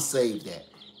 I'm going to save that.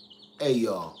 Hey,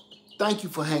 y'all. Thank you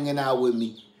for hanging out with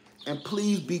me. And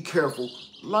please be careful.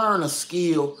 Learn a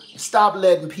skill. And stop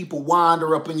letting people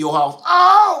wander up in your house.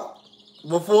 Oh!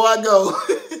 Before I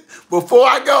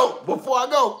go.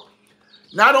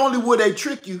 Not only will they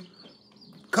trick you,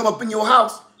 come up in your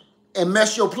house and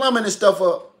mess your plumbing and stuff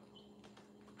up,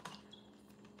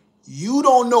 you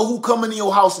don't know who coming in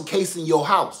your house and casing your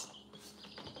house.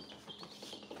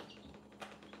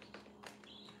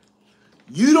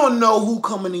 You don't know who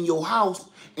coming in your house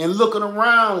and looking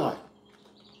around like.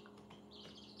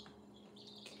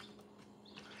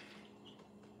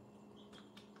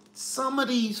 Some of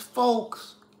these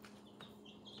folks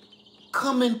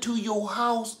come into your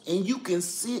house and you can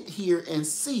sit here and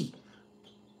see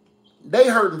they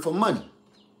hurting for money.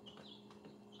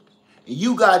 And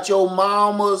you got your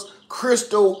mama's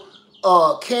crystal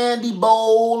candy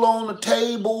bowl on the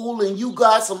table and you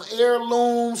got some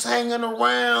heirlooms hanging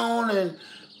around and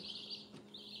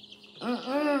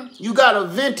you got a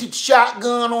vintage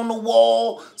shotgun on the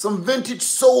wall, some vintage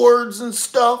swords and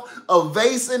stuff, a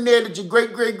vase in there that your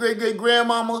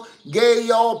great-great-great-great-grandmama gave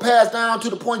y'all, passed down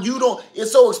to the point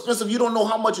it's so expensive you don't know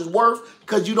how much it's worth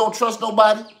because you don't trust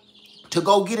nobody to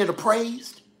go get it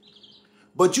appraised.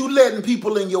 But you letting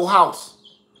people in your house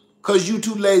because you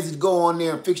too lazy to go on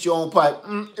there and fix your own pipe.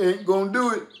 Ain't gonna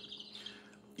do it.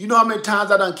 You know how many times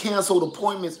I done canceled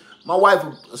appointments? My wife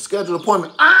scheduled an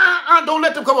appointment. Don't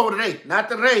let them come over today. Not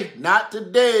today. Not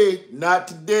today. Not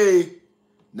today.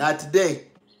 Not today.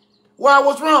 Why?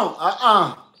 What's wrong?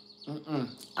 I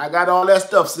got all that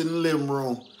stuff sitting in the living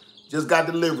room. Just got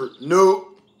delivered.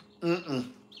 Nope.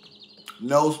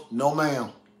 No,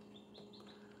 ma'am.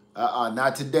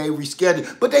 Not today.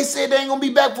 Reschedule. But they said they ain't gonna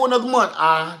be back for another month.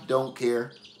 I don't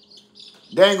care.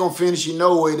 They ain't gonna finish you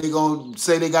no way. They gonna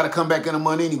say they gotta come back in a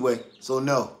month anyway. So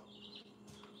no.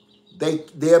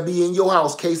 They'll be in your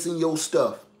house casing your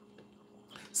stuff.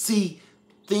 See,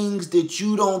 things that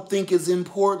you don't think is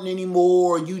important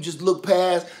anymore, you just look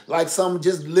past, like some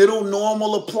just little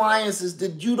normal appliances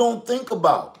that you don't think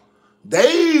about.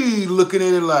 They looking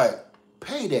at it like,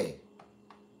 payday.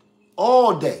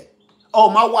 All day.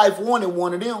 Oh, my wife wanted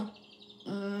one of them.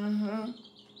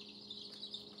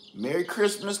 Merry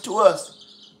Christmas to us.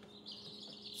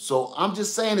 So I'm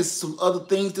just saying there's some other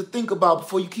things to think about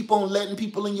before you keep on letting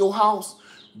people in your house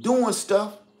doing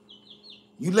stuff.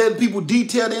 You letting people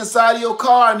detail the inside of your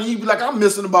car and then you be like, I'm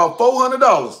missing about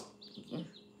 $400.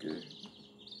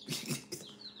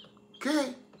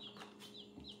 Okay.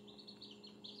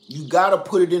 You got to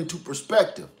put it into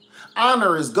perspective.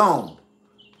 Honor is gone.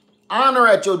 Honor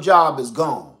at your job is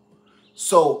gone.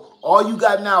 So all you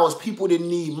got now is people that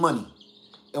need money.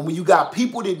 And when you got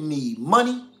people that need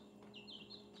money,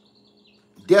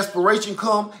 desperation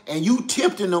come and you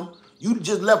tempting them, you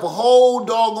just left a whole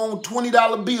doggone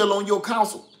 $20 bill on your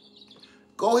counsel.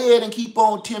 Go ahead and keep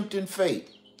on tempting fate.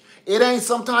 It ain't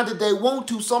sometimes that they want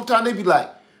to. Sometimes they be like,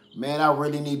 man, I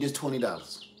really need this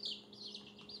 $20.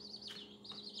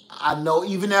 I know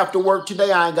even after work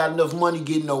today, I ain't got enough money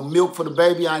getting no milk for the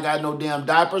baby. I ain't got no damn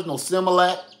diapers, no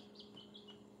Similac.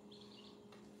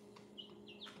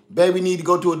 Baby need to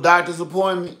go to a doctor's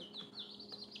appointment.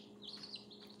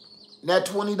 And that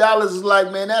 $20 is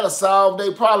like, man, that'll solve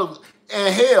their problems.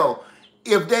 And hell,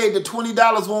 if the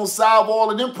 $20 won't solve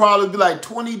all of them problems, be like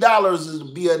 $20 is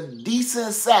be a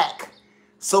decent sack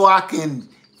so I can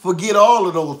forget all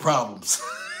of those problems.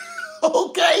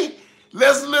 Okay?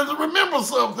 Let's remember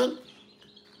something.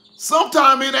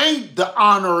 Sometimes it ain't the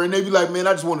honor, and they be like, man,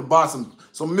 I just want to buy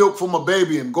some milk for my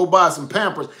baby and go buy some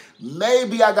Pampers.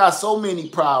 Maybe I got so many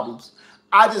problems.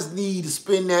 I just need to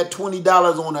spend that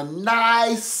 $20 on a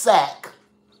nice sack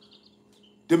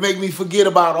to make me forget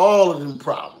about all of them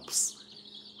problems.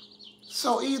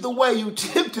 So either way, you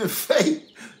tempting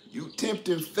fate. You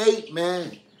tempting fate,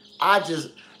 man.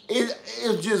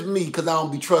 It's just me because I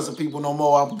don't be trusting people no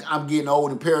more. I'm getting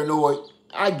old and paranoid.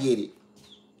 I get it.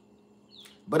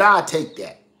 But I'll take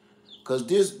that. Because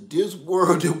this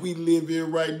world that we live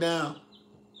in right now,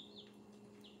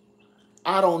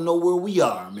 I don't know where we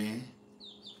are, man.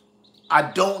 I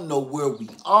don't know where we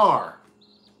are.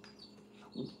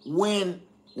 When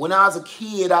I was a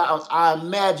kid, I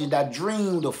imagined, I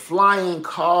dreamed of flying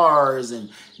cars and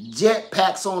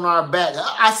jetpacks on our back.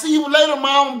 I see you later,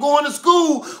 Mom, I'm going to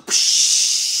school.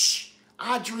 Psh!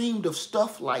 I dreamed of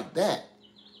stuff like that.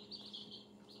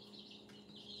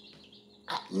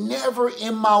 Never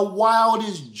in my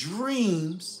wildest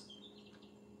dreams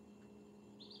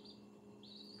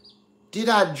did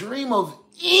I dream of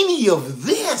any of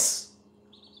this.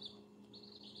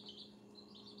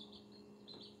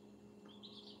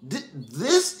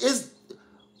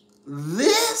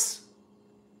 This,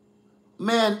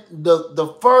 man,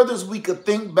 the furthest we could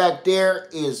think back there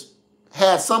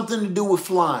had something to do with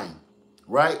flying,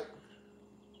 right?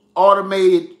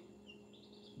 Automated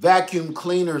vacuum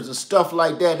cleaners and stuff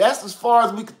like that. That's as far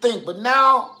as we could think. But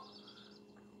now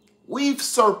we've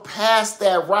surpassed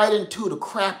that right into the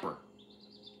crapper.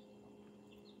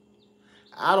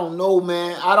 I don't know,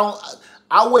 man.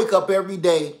 I wake up every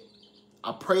day.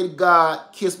 I pray to God,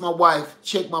 kiss my wife,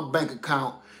 check my bank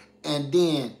account, and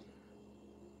then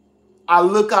I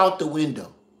look out the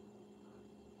window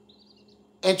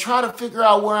and try to figure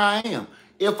out where I am.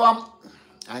 I ain't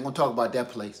gonna talk about that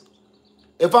place.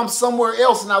 If I'm somewhere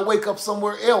else and I wake up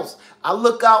somewhere else, I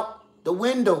look out the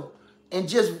window and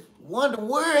just wonder,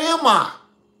 where am I?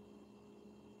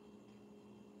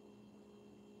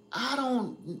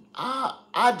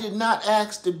 I did not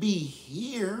ask to be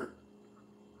here.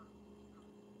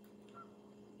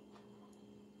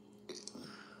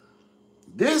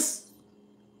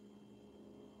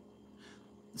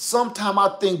 Sometime I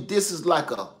think this is like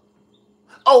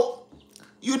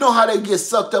you know how they get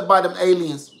sucked up by them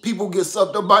aliens? People get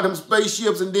sucked up by them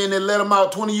spaceships and then they let them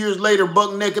out 20 years later,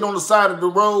 buck naked on the side of the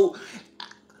road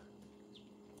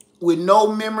with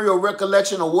no memory or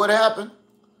recollection of what happened.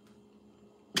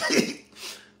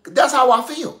 That's how I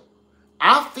feel.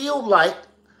 I feel like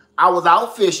I was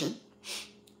out fishing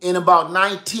in about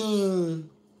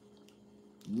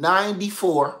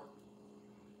 1994.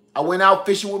 I went out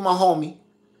fishing with my homie.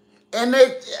 And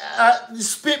they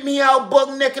spit me out buck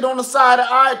naked on the side of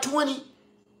I-20.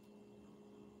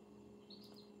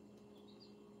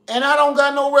 And I don't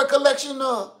got no recollection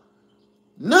of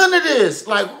none of this.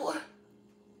 Like,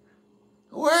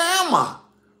 where am I?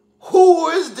 Who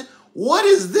is this? What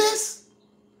is this?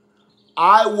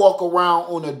 I walk around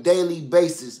on a daily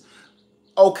basis.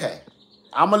 Okay,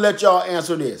 I'm going to let y'all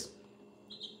answer this.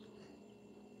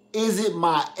 Is it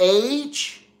my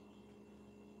age?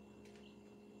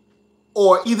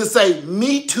 Or either say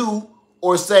me too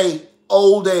or say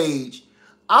old age.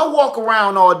 I walk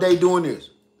around all day doing this.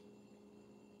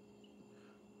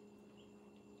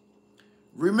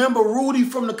 Remember Rudy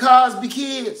from the Cosby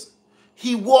Kids?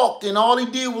 He walked and all he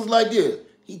did was like this.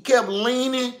 He kept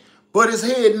leaning, but his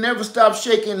head never stopped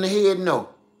shaking the head no.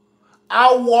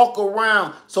 I walk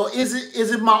around. So is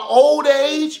it my old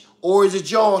age or is it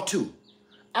y'all too?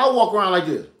 I walk around like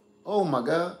this. Oh my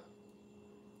God.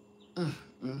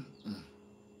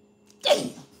 Damn.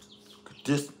 Look at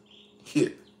this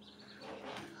here.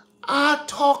 I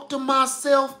talk to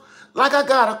myself like I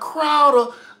got a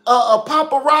crowd of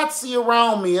paparazzi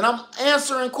around me and I'm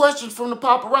answering questions from the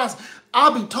paparazzi.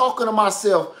 I'll be talking to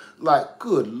myself like,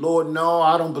 good Lord, no,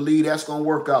 I don't believe that's going to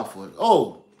work out for it.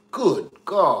 Oh, good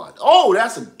God. Oh,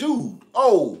 that's a dude.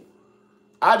 Oh,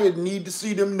 I didn't need to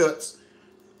see them nuts.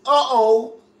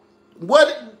 Uh-oh.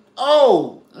 What?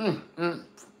 Oh.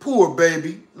 Poor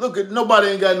baby. Look at, nobody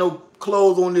ain't got no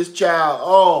clothes on this child.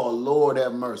 Oh, Lord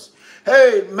have mercy.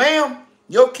 Hey, ma'am,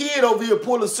 your kid over here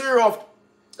pulling cereal off.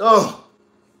 Oh.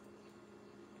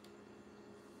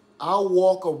 I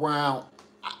walk around.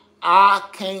 I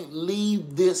can't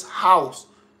leave this house.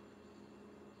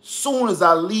 Soon as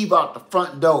I leave out the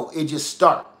front door, it just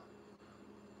starts.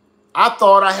 I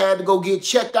thought I had to go get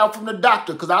checked out from the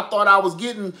doctor because I thought I was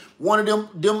getting one of them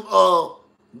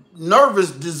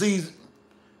nervous disease.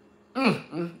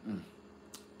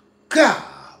 God.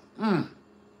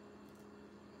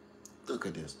 Look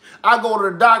at this. I go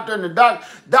to the doctor and the doc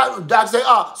say,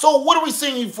 so what are we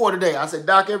seeing you for today? I said,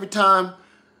 Doc, every time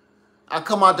I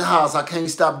come out the house, I can't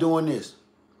stop doing this.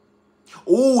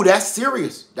 Ooh, that's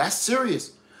serious. That's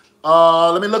serious.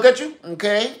 Let me look at you.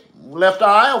 Okay. Left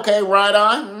eye. Okay. Right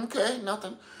eye. Okay.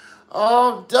 Nothing.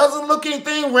 Doesn't look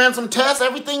anything. Ran some tests.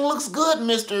 Everything looks good,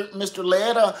 Mr.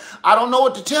 Led. I don't know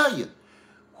what to tell you.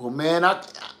 Well, man,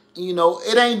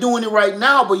 it ain't doing it right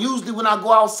now, but usually when I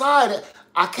go outside,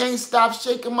 I can't stop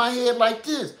shaking my head like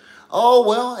this. Oh,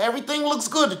 well, everything looks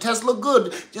good. The tests look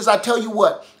good. Just, I tell you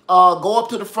what, go up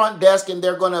to the front desk and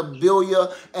they're going to bill you.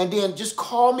 And then just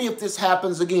call me if this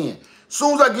happens again.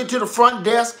 Soon as I get to the front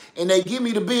desk and they give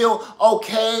me the bill,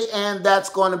 okay, and that's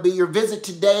going to be your visit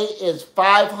today is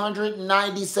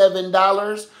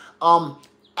 $597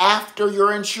 after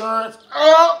your insurance.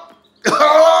 Oh,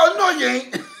 no, you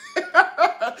ain't.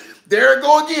 There it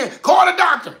go again. Call the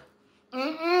doctor.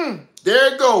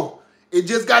 There it go. It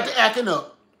just got to acting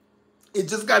up. It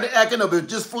just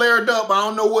flared up. I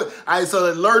don't know what. It's an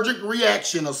allergic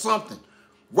reaction or something.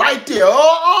 Right there.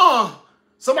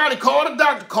 Somebody call the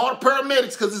doctor. Call the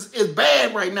paramedics because it's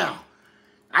bad right now.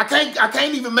 I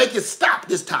can't even make it stop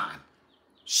this time.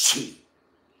 Shit.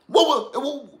 What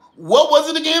was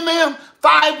it again, ma'am?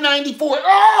 $594.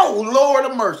 Oh, Lord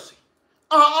of mercy.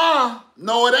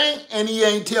 No, it ain't. And he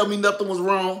ain't tell me nothing was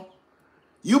wrong.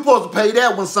 You supposed to pay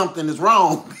that when something is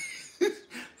wrong.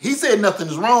 He said nothing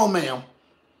is wrong, ma'am.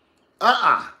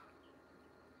 I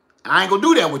ain't gonna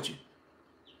do that with you.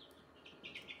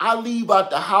 I leave out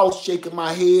the house shaking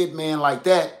my head, man, like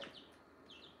that.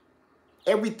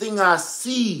 Everything I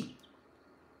see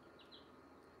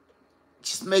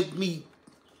just make me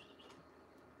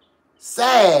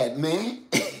sad, man.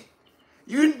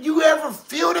 You ever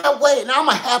feel that way? And I'm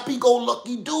a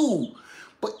happy-go-lucky dude.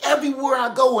 But everywhere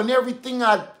I go and everything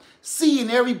I see and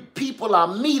every people I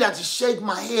meet, I just shake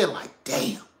my head like,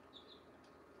 damn.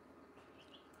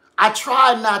 I'm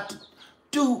trying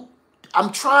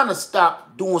to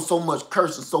stop doing so much,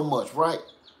 cursing so much, right?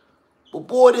 But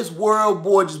boy, this world,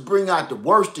 boy, just bring out the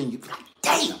worst in you. Like,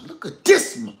 damn, look at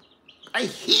this one right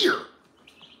here.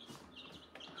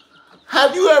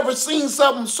 Have you ever seen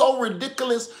something so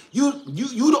ridiculous? You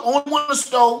the only one in the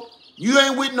store. You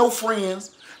ain't with no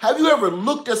friends. Have you ever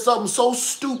looked at something so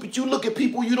stupid? You look at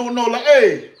people you don't know like,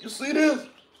 hey, you see this?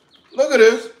 Look at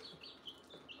this.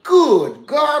 Good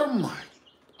God Almighty.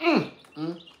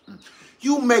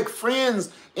 You make friends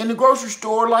in the grocery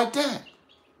store like that.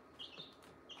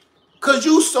 Because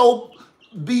you so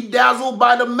bedazzled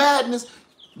by the madness,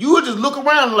 you would just look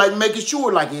around like making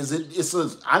sure, like, I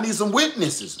need some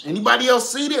witnesses. Anybody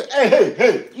else see this?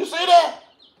 Hey, you see that?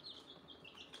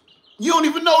 You don't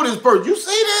even know this person. You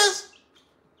see this?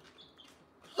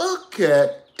 Look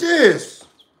at this.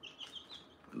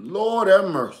 Lord have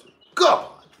mercy. God,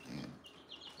 man.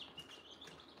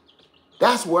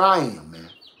 That's where I am,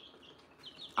 man.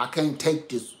 I can't take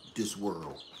this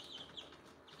world.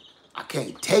 I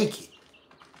can't take it.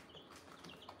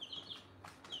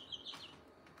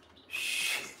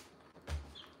 Shit.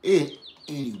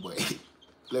 Anyway,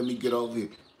 let me get over here.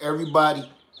 Everybody,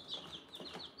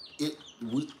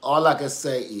 all I can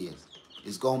say is,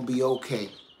 it's gonna be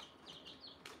okay.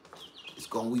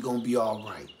 We gonna be all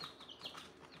right.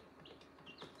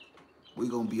 We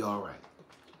gonna be all right.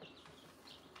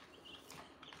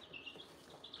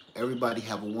 Everybody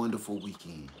have a wonderful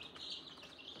weekend.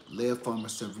 Live Farmer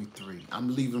 73.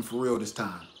 I'm leaving for real this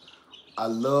time. I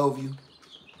love you,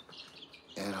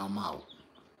 and I'm out.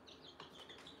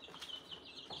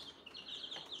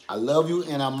 I love you,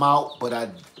 and I'm out, but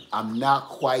I'm not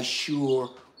quite sure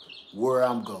where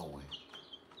I'm going.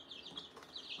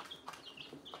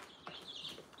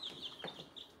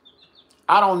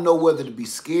 I don't know whether to be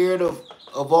scared of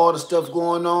all the stuff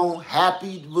going on,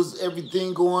 happy with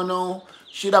everything going on.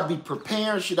 Should I be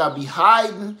preparing? Should I be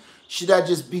hiding? Should I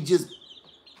just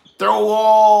throw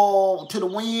all to the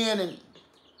wind? And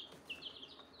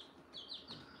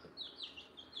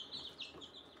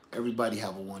everybody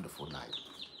have a wonderful night.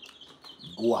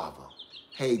 Guava.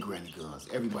 Hey, Granny Guns.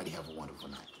 Everybody have a wonderful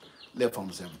night. Left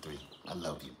Homies Every 3. I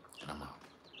love you, and I'm out.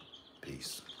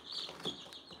 Peace.